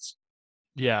Trey Lance.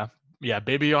 Yeah. Yeah.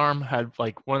 Baby Arm had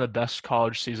like one of the best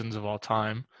college seasons of all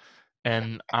time.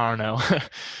 And I don't know,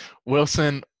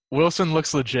 Wilson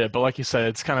looks legit, but like you said,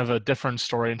 it's kind of a different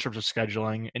story in terms of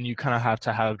scheduling, and you kind of have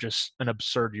to have just an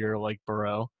absurd year like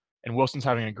Burrow. And Wilson's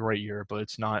having a great year, but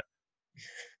it's not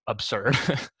absurd.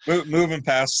 Moving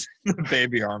past the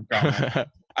Baby Arm comment,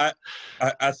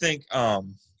 I think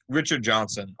Richard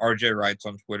Johnson, RJ writes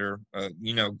on Twitter,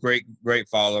 great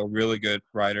follow, really good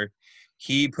writer.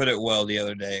 He put it well the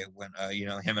other day when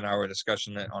him and I were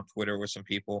discussing it on Twitter with some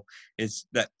people. Is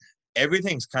that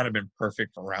everything's kind of been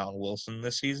perfect around Wilson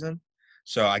this season.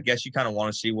 So I guess you kind of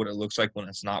want to see what it looks like when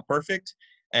it's not perfect.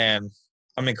 And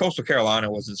Coastal Carolina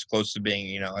was as close to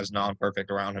being, as non-perfect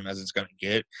around him as it's going to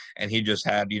get. And he just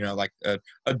had, like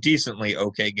a decently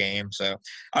okay game. So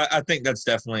I think that's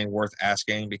definitely worth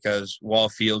asking because while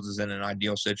Fields is in an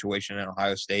ideal situation in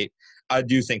Ohio State, I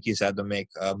do think he's had to make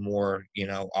more,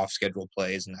 off-schedule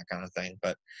plays and that kind of thing.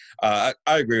 But I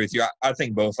agree with you. I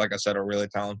think both, like I said, are really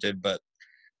talented. But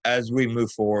as we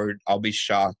move forward, I'll be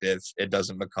shocked if it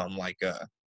doesn't become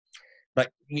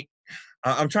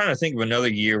I'm trying to think of another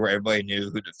year where everybody knew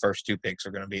who the first 2 picks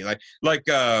are going to be. Like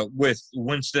with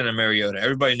Winston and Mariota,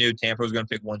 everybody knew Tampa was going to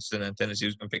pick Winston and Tennessee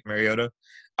was going to pick Mariota.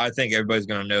 I think everybody's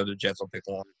going to know the Jets will pick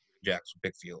Lawrence, Jacks will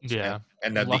pick Fields. Yeah,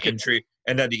 and that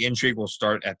the intrigue will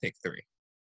start at pick 3.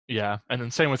 Yeah, and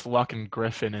then same with Luck and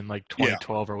Griffin in like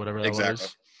 2012 or whatever that exactly.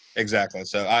 was. Exactly.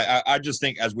 So I just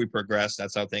think as we progress,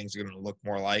 that's how things are going to look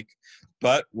more like.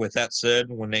 But with that said,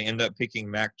 when they end up picking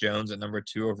Mac Jones at number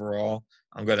 2 overall,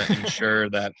 I'm going to ensure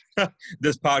that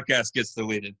this podcast gets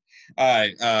deleted. All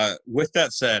right. With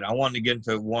that said, I wanted to get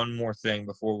into one more thing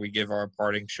before we give our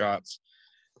parting shots.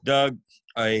 Doug,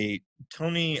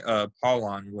 Tony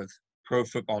Paulon with Pro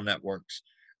Football Networks.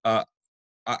 Uh,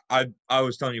 I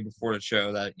was telling you before the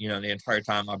show that, the entire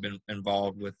time I've been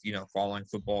involved with, following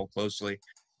football closely,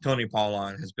 Tony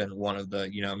Paulon has been one of the,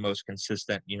 most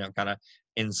consistent, kind of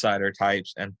insider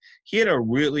types. And he had a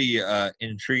really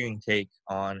intriguing take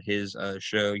on his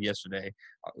show yesterday.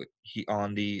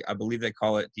 I believe they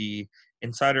call it the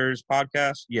Insiders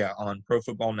Podcast. Yeah, on Pro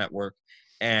Football Network.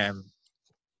 And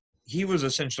he was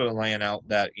essentially laying out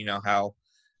that, how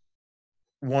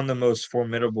one of the most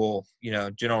formidable,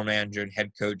 general manager and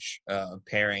head coach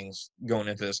pairings going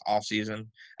into this offseason,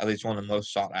 at least one of the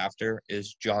most sought after,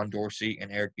 is John Dorsey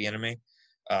and Eric Bieniemy.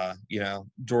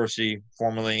 Dorsey,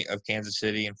 formerly of Kansas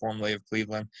City and formerly of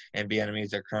Cleveland, and Bieniemy is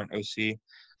their current OC.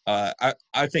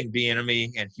 I think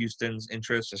Bieniemy and Houston's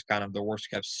interest is kind of the worst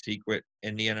kept secret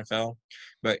in the NFL,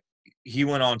 but he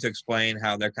went on to explain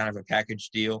how they're kind of a package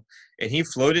deal, and he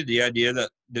floated the idea that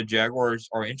the Jaguars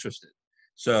are interested.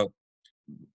 So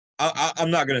I'm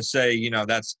not going to say,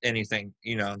 that's anything,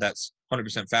 that's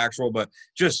 100% factual, but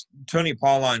just Tony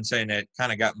Paulon saying it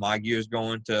kind of got my gears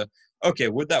going to, okay,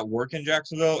 would that work in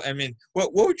Jacksonville? I mean,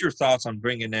 what would your thoughts on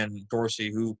bringing in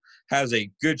Dorsey, who has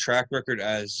a good track record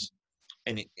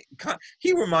and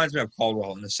he reminds me of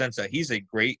Caldwell in the sense that he's a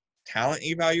great talent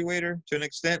evaluator to an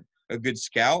extent, a good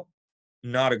scout,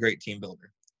 not a great team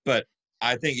builder. But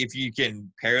I think if you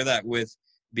can pair that with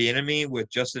Bieniemy,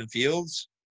 with Justin Fields,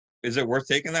 is it worth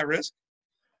taking that risk?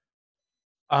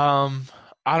 I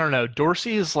don't know.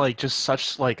 Dorsey is like just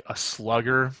such like a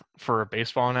slugger for a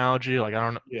baseball analogy. Like I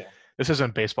don't know. Yeah. This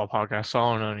isn't a baseball podcast, so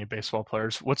I don't know any baseball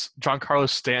players. What's Giancarlo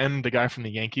Stanton, the guy from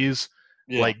the Yankees?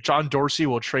 Yeah. Like John Dorsey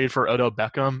will trade for Odell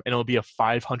Beckham, and it'll be a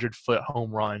 500-foot home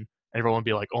run, and everyone will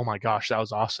be like, "Oh my gosh, that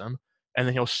was awesome!" And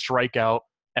then he'll strike out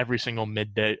every single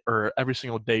midday or every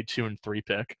single day 2 and 3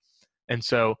 pick. And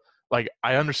so, like,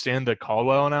 I understand the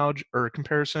Caldwell analogy or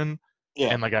comparison, Yeah.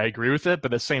 and like I agree with it,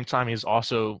 but at the same time, he's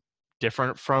also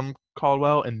different from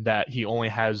Caldwell in that he only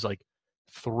has like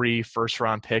 3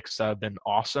 first-round picks that have been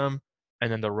awesome,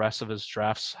 and then the rest of his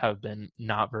drafts have been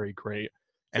not very great.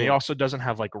 And he True. also doesn't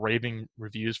have like raving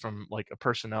reviews from like a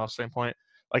personnel standpoint.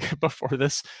 Like before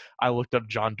this, I looked up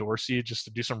John Dorsey just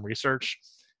to do some research,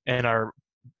 and our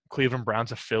Cleveland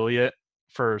Browns affiliate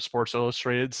for Sports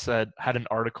Illustrated had an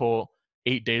article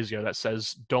 8 days ago that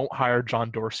says, "Don't hire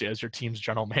John Dorsey as your team's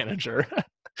general manager."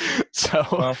 So,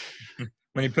 Well,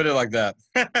 when you put it like that.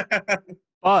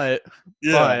 but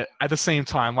Yeah. but at the same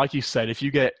time, like you said, if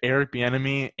you get Eric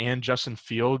Bieniemy and Justin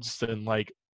Fields, then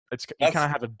like you kind That's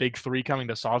of have a big 3 coming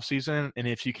this offseason, and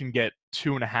if you can get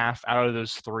 2.5 out of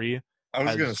those 3 I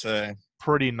was gonna as say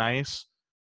pretty nice,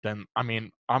 then I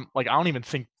mean, I don't even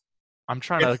think I'm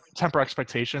trying if to temper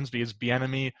expectations because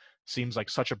Bieniemy seems like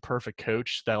such a perfect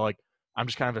coach that like I'm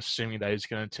just kind of assuming that he's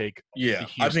going to take the yeah,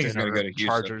 I think he's Houston gonna go or to Houston.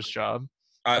 Chargers job,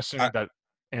 I assuming that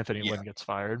Anthony yeah. Lynn gets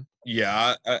fired.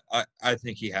 Yeah, I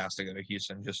think he has to go to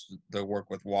Houston just to work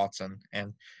with Watson,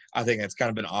 and I think it's kind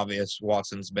of been obvious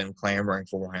Watson's been clamoring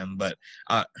for him, but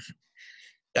uh,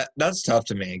 that's tough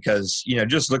to me because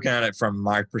just looking at it from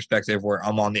my perspective, where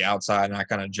I'm on the outside and I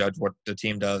kind of judge what the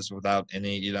team does without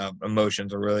any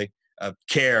emotions or really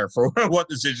care for what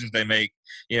decisions they make.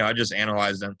 I just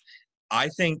analyze them. I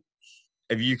think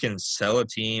if you can sell a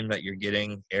team that you're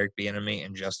getting Eric Bieniemy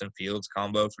and Justin Fields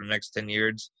combo for the next 10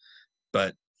 years,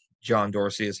 but John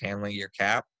Dorsey is handling your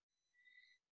cap,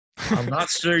 I'm not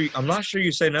sure. I'm not sure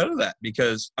you say no to that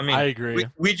because I I mean agree.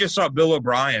 we just saw Bill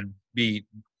O'Brien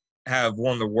have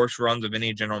one of the worst runs of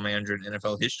any general manager in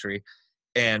NFL history,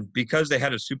 and because they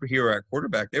had a superhero at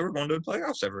quarterback, they were going to the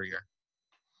playoffs every year.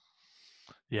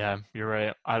 Yeah, you're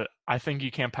right. I think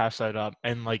you can't pass that up.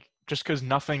 And like just because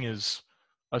nothing is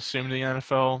assumed in the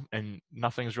NFL and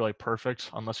nothing's really perfect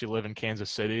unless you live in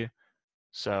Kansas City.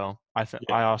 So Yeah,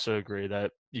 I also agree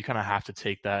that you kind of have to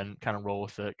take that and kind of roll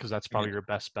with it because that's yeah, probably your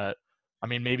best bet. I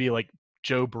mean, maybe like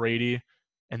Joe Brady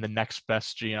and the next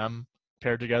best GM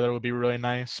paired together would be really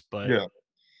nice, but yeah.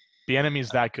 Bieniemy's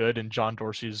that good and John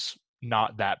Dorsey's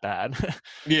not that bad.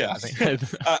 Yeah. I think.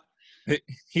 uh,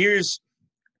 here's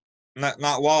not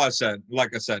while I said,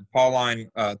 like I said, Pauline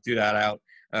threw that out.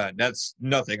 That's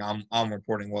nothing I'm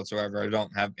reporting whatsoever. I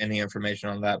don't have any information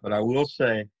on that, but I will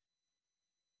say,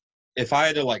 if I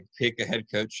had to pick a head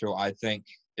coach who I think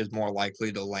is more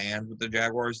likely to land with the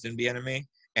Jaguars than Bieniemy,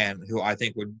 and who I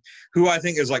think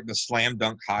is like the slam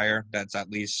dunk hire that's at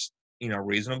least,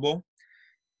 reasonable.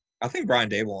 I think Brian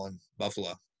Dable in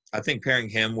Buffalo. I think pairing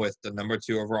him with the number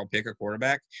 2 overall pick at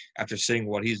quarterback after seeing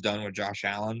what he's done with Josh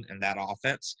Allen and that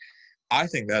offense, I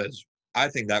think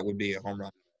that would be a home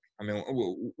run. I mean,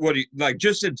 what do you like?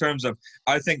 Just in terms of,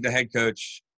 I think the head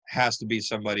coach has to be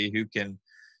somebody who can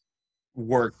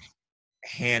work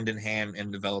hand in hand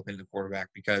in developing the quarterback,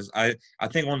 because I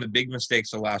think one of the big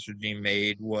mistakes the last regime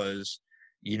made was,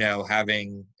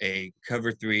 having a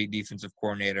cover 3 defensive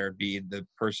coordinator be the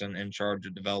person in charge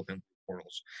of developing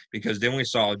portals, because then we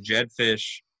saw Jed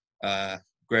Fish,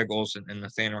 Greg Olson, and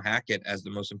Nathaniel Hackett as the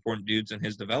most important dudes in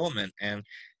his development, and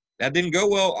that didn't go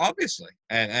well, obviously,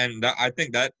 and I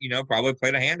think that probably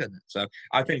played a hand in it. So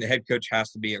I think the head coach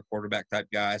has to be a quarterback type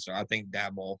guy. So I think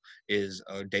Dable,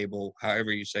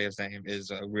 however you say his name, is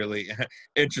a really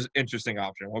interesting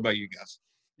option. What about you guys?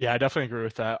 Yeah, I definitely agree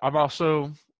with that.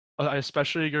 I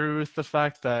especially agree with the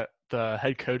fact that the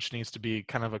head coach needs to be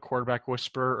kind of a quarterback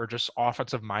whisperer or just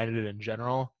offensive minded in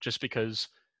general, just because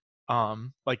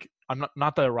like I'm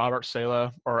not that Robert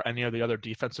Saleh or any of the other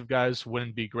defensive guys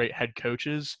wouldn't be great head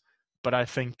coaches, but I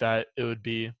think that it would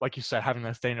be, like you said, having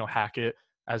Nathaniel Hackett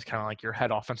as kind of like your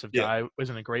head offensive Yeah, guy was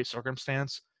in a great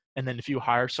circumstance. And then if you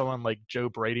hire someone like Joe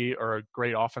Brady or a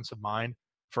great offensive mind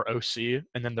for OC,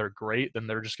 and then they're great, then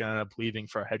they're just going to end up leaving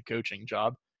for a head coaching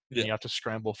job, yeah, and you have to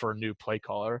scramble for a new play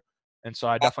caller. And so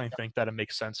I I, definitely think that it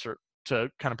makes sense to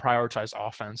kind of prioritize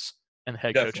offense and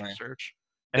head coaching definitely, search.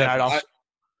 And I'd definitely. also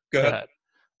Go go ahead.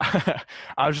 ahead.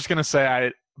 I was just gonna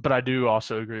say but I do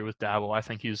also agree with Dabble. I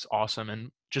think he's awesome,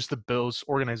 and just the Bills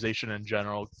organization in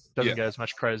general Yeah, doesn't get as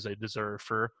much credit as they deserve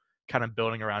for kind of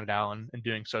building around Allen and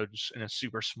doing so just in a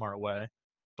super smart way.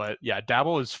 But yeah,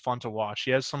 Dabble is fun to watch.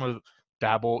 He has some of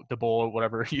Dabble,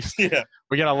 whatever he's. yeah,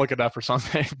 We gotta look it up or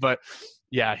something. But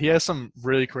yeah, he has some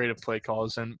really creative play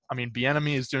calls, and I mean,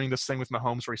 Bieniemy is doing this thing with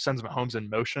Mahomes where he sends Mahomes in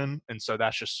motion, and so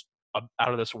that's just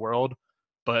out of this world.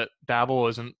 But Dabble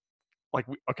isn't like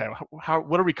okay,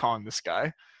 what are we calling this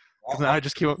guy? Because now I'm I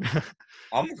just keep.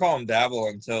 I'm gonna call him Dabble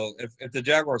until if the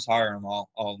Jaguars hire him,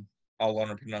 I'll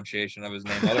learn a pronunciation of his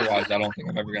name. Otherwise, I don't think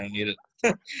I'm ever gonna need it.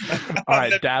 All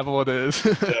right, Dabble it is.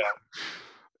 Yeah.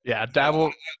 Yeah,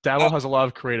 No, Dabble has a lot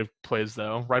of creative plays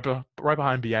though, right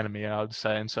behind Bieniemy, I would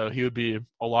say, and so he would be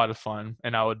a lot of fun,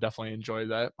 and I would definitely enjoy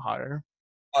that hire.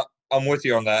 I'm with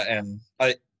you on that, and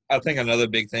I think another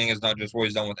big thing is not just what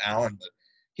he's done with Allen, but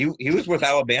he was with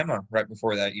Alabama right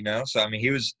before that, So I mean,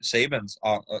 he was Saban's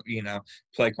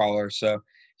play caller, so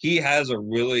he has a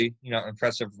really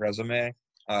impressive resume.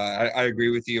 I agree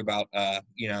with you about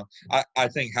I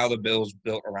think how the Bills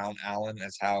built around Allen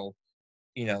is how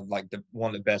like one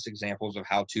of the best examples of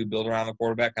how to build around a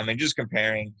quarterback. I mean, just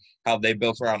comparing how they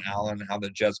built around Allen and how the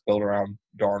Jets built around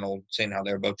Darnold, seeing how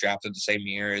they were both drafted the same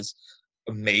year is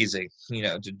amazing,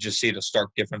 to just see the stark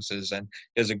differences. And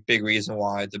there's a big reason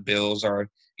why the Bills are,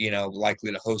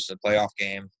 likely to host a playoff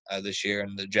game this year,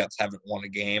 and the Jets haven't won a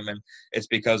game. And it's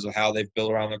because of how they've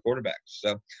built around their quarterbacks.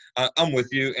 So I'm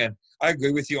with you. And I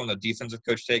agree with you on the defensive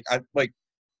coach take. I like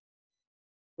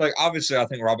obviously I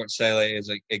think Robert Saleh is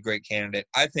a great candidate.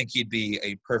 I think he'd be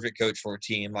a perfect coach for a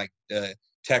team like the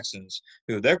Texans,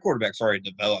 who their quarterback's already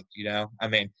developed. I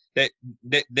mean, they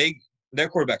their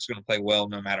quarterback's going to play well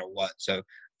no matter what. So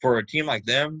for a team like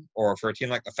them, or for a team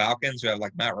like the Falcons who have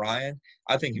like Matt Ryan,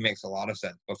 I think he makes a lot of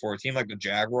sense. But for a team like the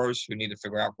Jaguars who need to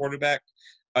figure out quarterback,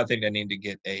 I think they need to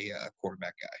get a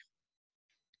quarterback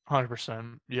guy.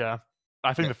 100%. Yeah,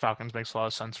 I think Yeah, the Falcons makes a lot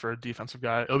of sense for a defensive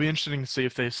guy. It'll be interesting to see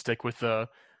if they stick with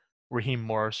Raheem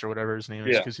Morris or whatever his name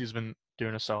is, yeah, because he's been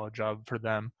doing a solid job for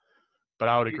them. But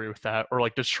I would agree with that. Or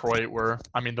like Detroit, where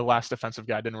I mean the last defensive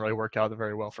guy didn't really work out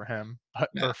very well for him,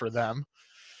 yeah. or for them.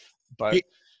 But He,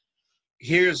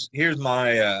 here's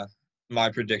my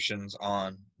predictions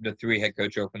on the 3 head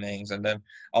coach openings, and then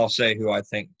I'll say who I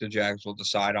think the Jags will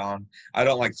decide on. I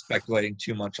don't like speculating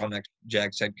too much on next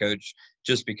Jags head coach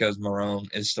just because Marone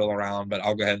is still around, but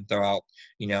I'll go ahead and throw out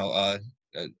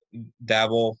uh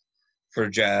Dabble for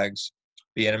Jags,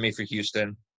 Bieniemy for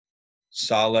Houston,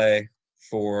 Saleh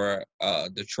for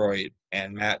Detroit,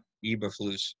 and Matt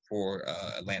Eberflus for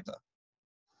Atlanta,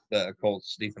 the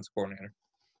Colts defense coordinator.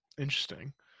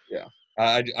 interesting. Yeah.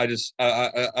 I just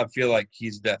I feel like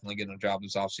he's definitely getting a job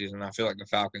this offseason. I feel like the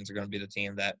Falcons are going to be the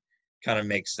team that kind of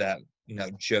makes that,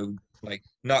 Joe, like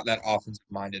not that offensive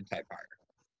minded type hire.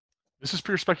 This is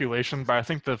pure speculation, but I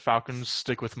think the Falcons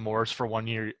stick with Morris for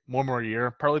one more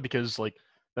year, partly because like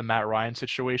the Matt Ryan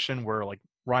situation, where like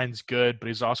Ryan's good, but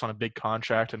he's also on a big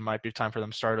contract, and might be time for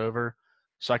them to start over.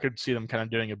 So I could see them kind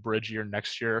of doing a bridge year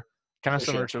next year, kind of For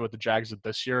similar sure. to what the Jags did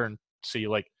this year, and see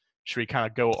like should we kind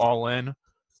of go all in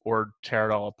or tear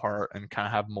it all apart and kind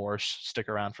of have more stick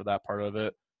around for that part of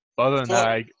it? But other I than feel that,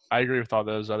 like I agree with all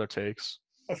those other takes.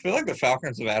 I feel like the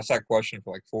Falcons have asked that question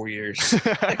for like 4 years.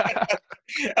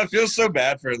 I feel so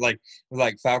bad for like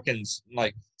Falcons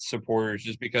like supporters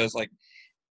just because like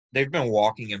they've been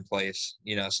walking in place,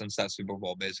 since that Super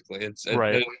Bowl. Basically,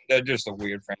 Right. they're just a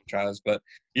weird franchise. But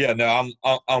yeah, no,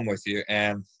 I'm with you,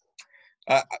 and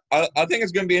I think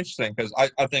it's going to be interesting because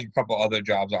I think a couple other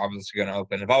jobs are obviously going to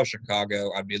open. If I was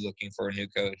Chicago, I'd be looking for a new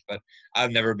coach, but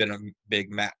I've never been a big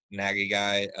Matt Nagy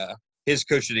guy. His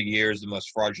Coach of the Year is the most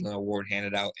fraudulent award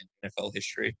handed out in NFL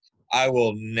history. I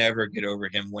will never get over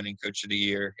him winning Coach of the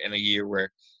Year in a year where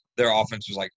their offense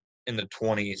was like in the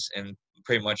 20s and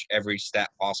pretty much every stat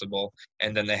possible,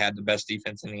 and then they had the best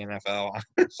defense in the NFL.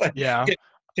 It's like, Yeah.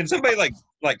 can somebody like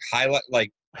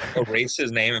highlight erase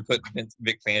his name and put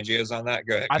Vic Fangio's on that?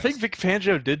 Go ahead, I guys. think Vic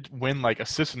Fangio did win like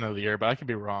assistant of the year, but I could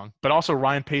be wrong. But also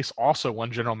Ryan Pace also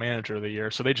won general manager of the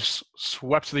year, so they just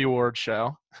swept the award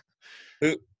show.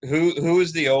 Who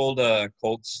is the old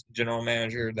Colts general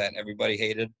manager that everybody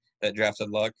hated that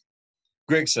drafted Luck?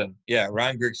 Grigson. Yeah,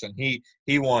 Ryan Grigson.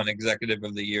 He won executive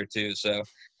of the year too. So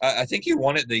I think he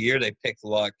won it the year they picked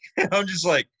Luck. I'm just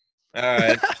like, all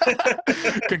right.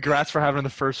 Congrats for having the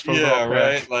first football Yeah,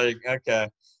 right. pick. Like, okay.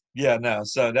 Yeah, no.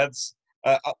 So that's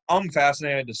I'm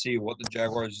fascinated to see what the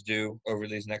Jaguars do over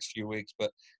these next few weeks. But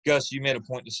Gus, you made a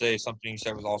point to say something you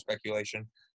said was all speculation.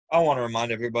 I want to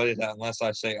remind everybody that unless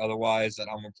I say otherwise, that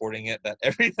I'm reporting it, that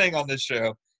everything on this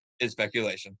show is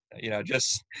speculation.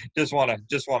 Just want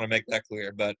to make that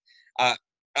clear. But I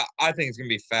I think it's going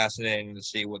to be fascinating to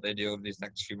see what they do over these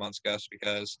next few months, Gus,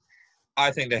 because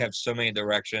I think they have so many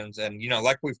directions. And,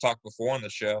 like we've talked before on the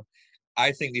show,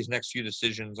 I think these next few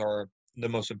decisions are the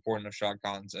most important of Shad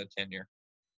Khan's tenure.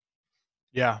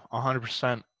 Yeah,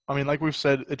 100%. I mean, like we've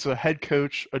said, it's a head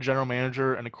coach, a general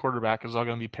manager, and a quarterback is all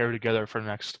going to be paired together for the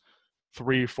next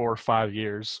 3, 4, 5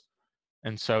 years.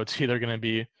 And so it's either going to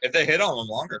be, If they hit on them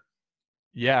longer,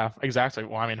 yeah, exactly.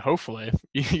 Well, I mean, hopefully.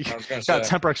 You I was going to got to say.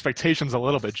 temper expectations a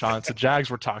little bit, John. It's the Jags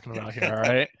we're talking about here, all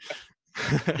right?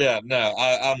 Yeah, no,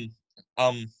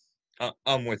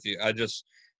 I'm with you.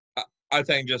 I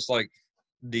think just like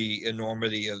the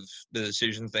enormity of the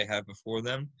decisions they have before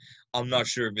them, I'm not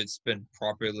sure if it's been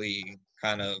properly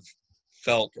kind of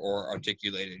felt or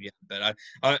articulated yet. But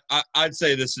I'd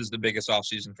say this is the biggest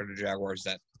offseason for the Jaguars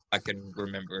that I can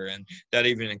remember, and that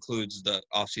even includes the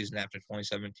offseason after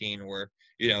 2017, where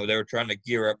they were trying to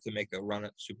gear up to make a run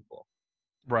at the Super Bowl.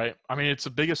 Right. I mean, it's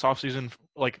the biggest offseason,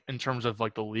 like, in terms of,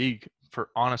 like, the league, for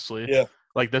honestly. Yeah,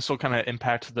 Like, this will kind of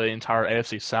impact the entire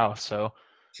AFC South. So,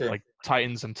 sure, like,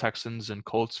 Titans and Texans and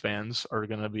Colts fans are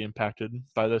going to be impacted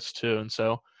by this too. And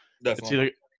so it's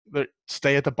definitely. either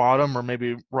stay at the bottom or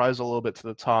maybe rise a little bit to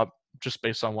the top just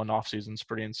based on one offseason is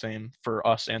pretty insane for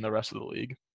us and the rest of the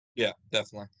league. Yeah,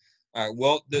 definitely. All right.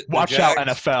 Well, the Watch out,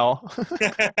 Jags. NFL.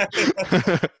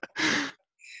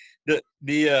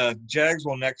 The Jags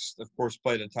will next, of course,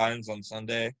 play the Titans on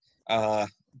Sunday.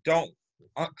 Don't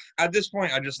At this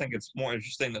point, I just think it's more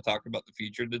interesting to talk about the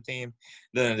future of the team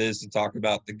than it is to talk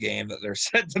about the game that they're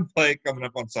set to play coming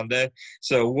up on Sunday.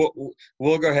 So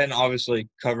we'll go ahead and obviously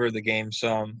cover the game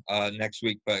some next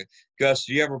week. But Gus,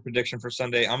 do you have a prediction for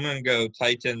Sunday? I'm going to go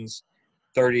Titans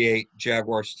 38,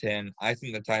 Jaguars 10. I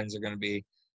think the Titans are going to be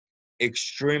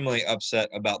extremely upset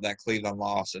about that Cleveland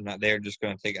loss and that they're just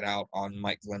going to take it out on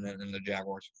Mike Glennon and the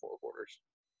Jaguars for 4 quarters.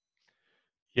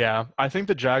 Yeah, I think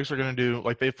the Jags are going to do,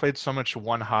 like, they've played so much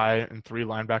one high and three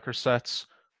linebacker sets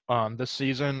this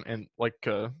season and, like,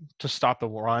 to stop the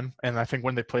run. And I think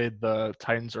when they played the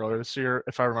Titans earlier this year,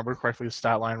 if I remember correctly, the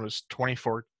stat line was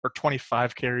 24 or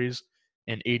 25 carries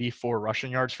and 84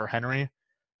 rushing yards for Henry.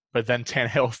 But then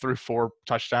Tannehill threw 4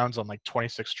 touchdowns on, like,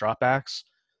 26 dropbacks.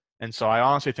 And so I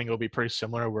honestly think it'll be pretty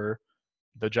similar where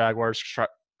the Jaguars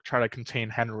try to contain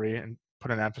Henry and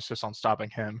put an emphasis on stopping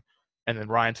him. And then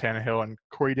Ryan Tannehill and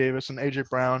Corey Davis and A.J.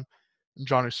 Brown and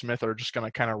Johnny Smith are just going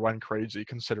to kind of run crazy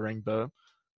considering the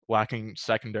lacking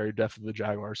secondary depth that the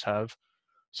Jaguars have.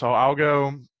 So I'll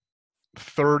go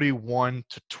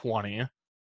 31-20.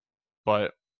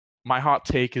 But my hot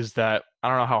take is that I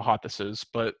don't know how hot this is,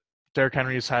 but Derrick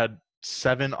Henry has had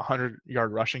 7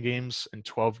 100-yard rushing games in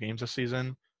 12 games this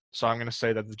season. So I'm going to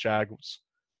say that the Jags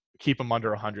keep him under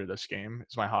 100 this game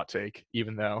is my hot take,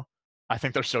 even though I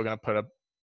think they're still going to put up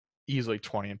easily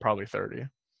 20 and probably 30.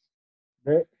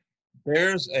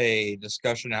 There's a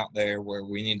discussion out there where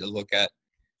we need to look at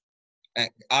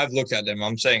 – I've looked at them.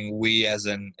 I'm saying we as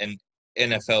an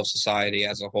NFL society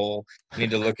as a whole need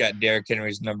to look at Derrick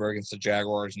Henry's number against the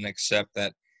Jaguars and accept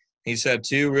that he's had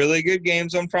 2 really good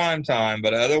games on prime time,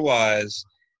 but otherwise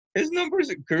his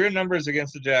career numbers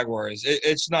against the Jaguars,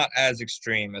 it's not as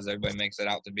extreme as everybody makes it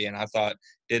out to be. And I thought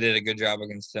they did a good job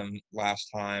against them last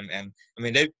time. And I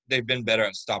mean, they've been better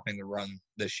at stopping the run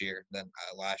this year than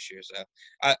last year. So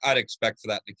I'd expect for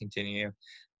that to continue.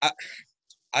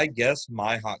 I guess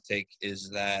my hot take is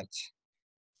that,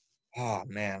 oh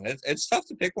man, it's tough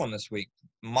to pick one this week.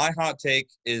 My hot take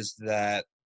is that,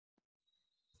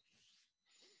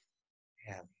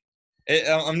 man,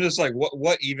 I'm just like,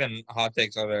 what even hot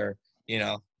takes are there,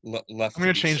 left I'm to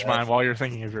gonna be change said? mine while you're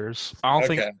thinking of yours.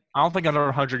 Okay. I don't think under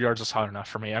 100 yards is hot enough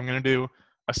for me. I'm gonna do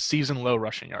a season low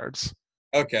rushing yards.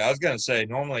 Okay, I was gonna say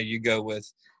normally you go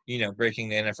with breaking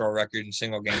the NFL record in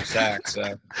single game sacks.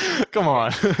 So Come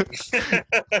on,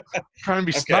 trying to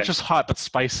be not okay, just hot but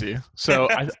spicy. So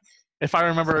if I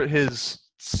remember, his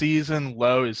season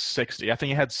low is 60. I think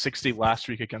he had 60 last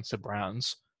week against the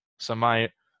Browns. So my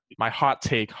hot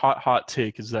take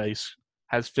is that he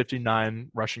has 59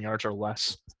 rushing yards or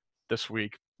less this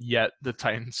week. Yet the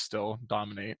Titans still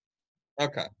dominate.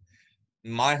 okay.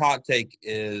 My hot take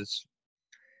is,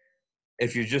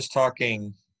 if you're just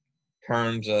talking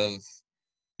terms of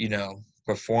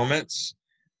performance,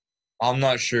 I'm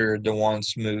not sure DeJuan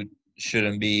Smoot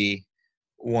shouldn't be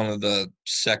one of the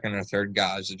second or third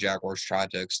guys the Jaguars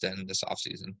tried to extend this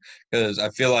offseason, because I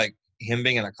feel like him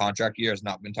being in a contract year has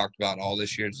not been talked about all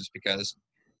this year, just because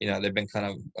they've been kind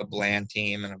of a bland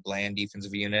team and a bland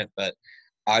defensive unit. But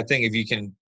I think if you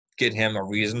can get him a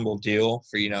reasonable deal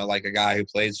for like a guy who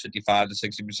plays 55 to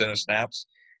 60% of snaps,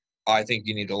 I think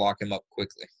you need to lock him up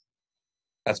quickly.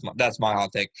 That's my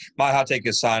hot take. My hot take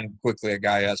is sign quickly a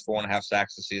guy who has 4.5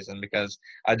 sacks this season, because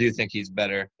I do think he's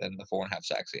better than the 4.5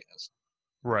 sacks he has.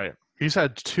 Right. He's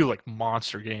had 2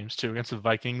 monster games too, against the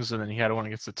Vikings, and then he had one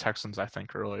against the Texans, I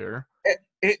think, earlier.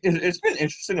 It's been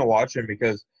interesting to watch him,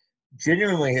 because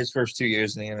genuinely his first 2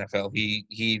 years in the NFL,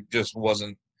 he just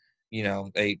wasn't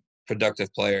a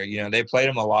productive player. They played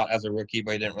him a lot as a rookie,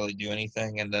 but he didn't really do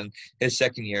anything. And then his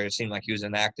second year, it seemed like he was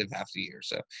inactive half the year.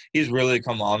 So he's really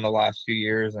come on the last 2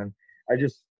 years. And I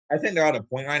think they're at a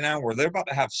point right now where they're about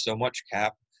to have so much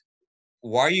cap.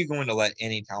 Why are you going to let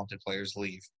any talented players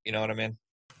leave? You know what I mean?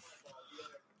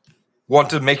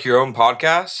 Want to make your own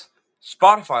podcast?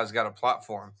 Spotify's got a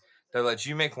platform that lets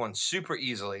you make one super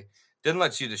easily, then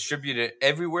lets you distribute it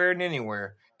everywhere and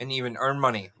anywhere, and even earn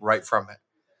money right from it.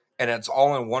 And it's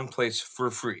all in one place for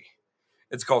free.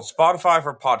 It's called Spotify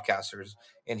for Podcasters,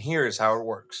 and here is how it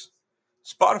works.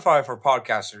 Spotify for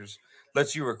Podcasters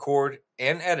lets you record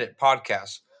and edit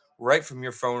podcasts right from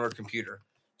your phone or computer.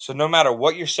 So no matter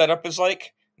what your setup is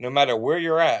like, no matter where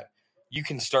you're at, you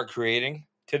can start creating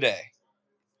today.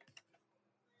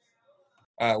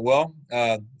 No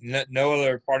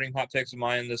other parting hot takes of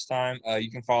mine this time.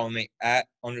 You can follow me at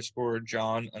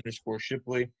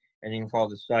 _John_Shipley, and you can follow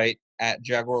the site at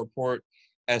JaguarReport,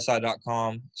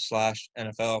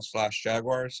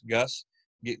 si.com/NFL/Jaguars. Gus,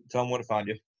 tell them where to find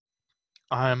you.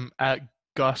 I'm at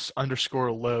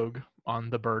Gus_Logue on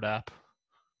the Bird app.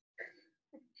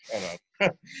 Shut up.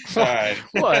 All right.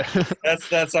 What?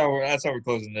 That's how we're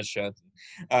closing this show.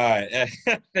 All right.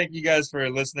 Thank you guys for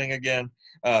listening again.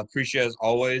 Appreciate it as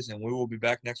always, and we will be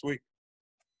back next week.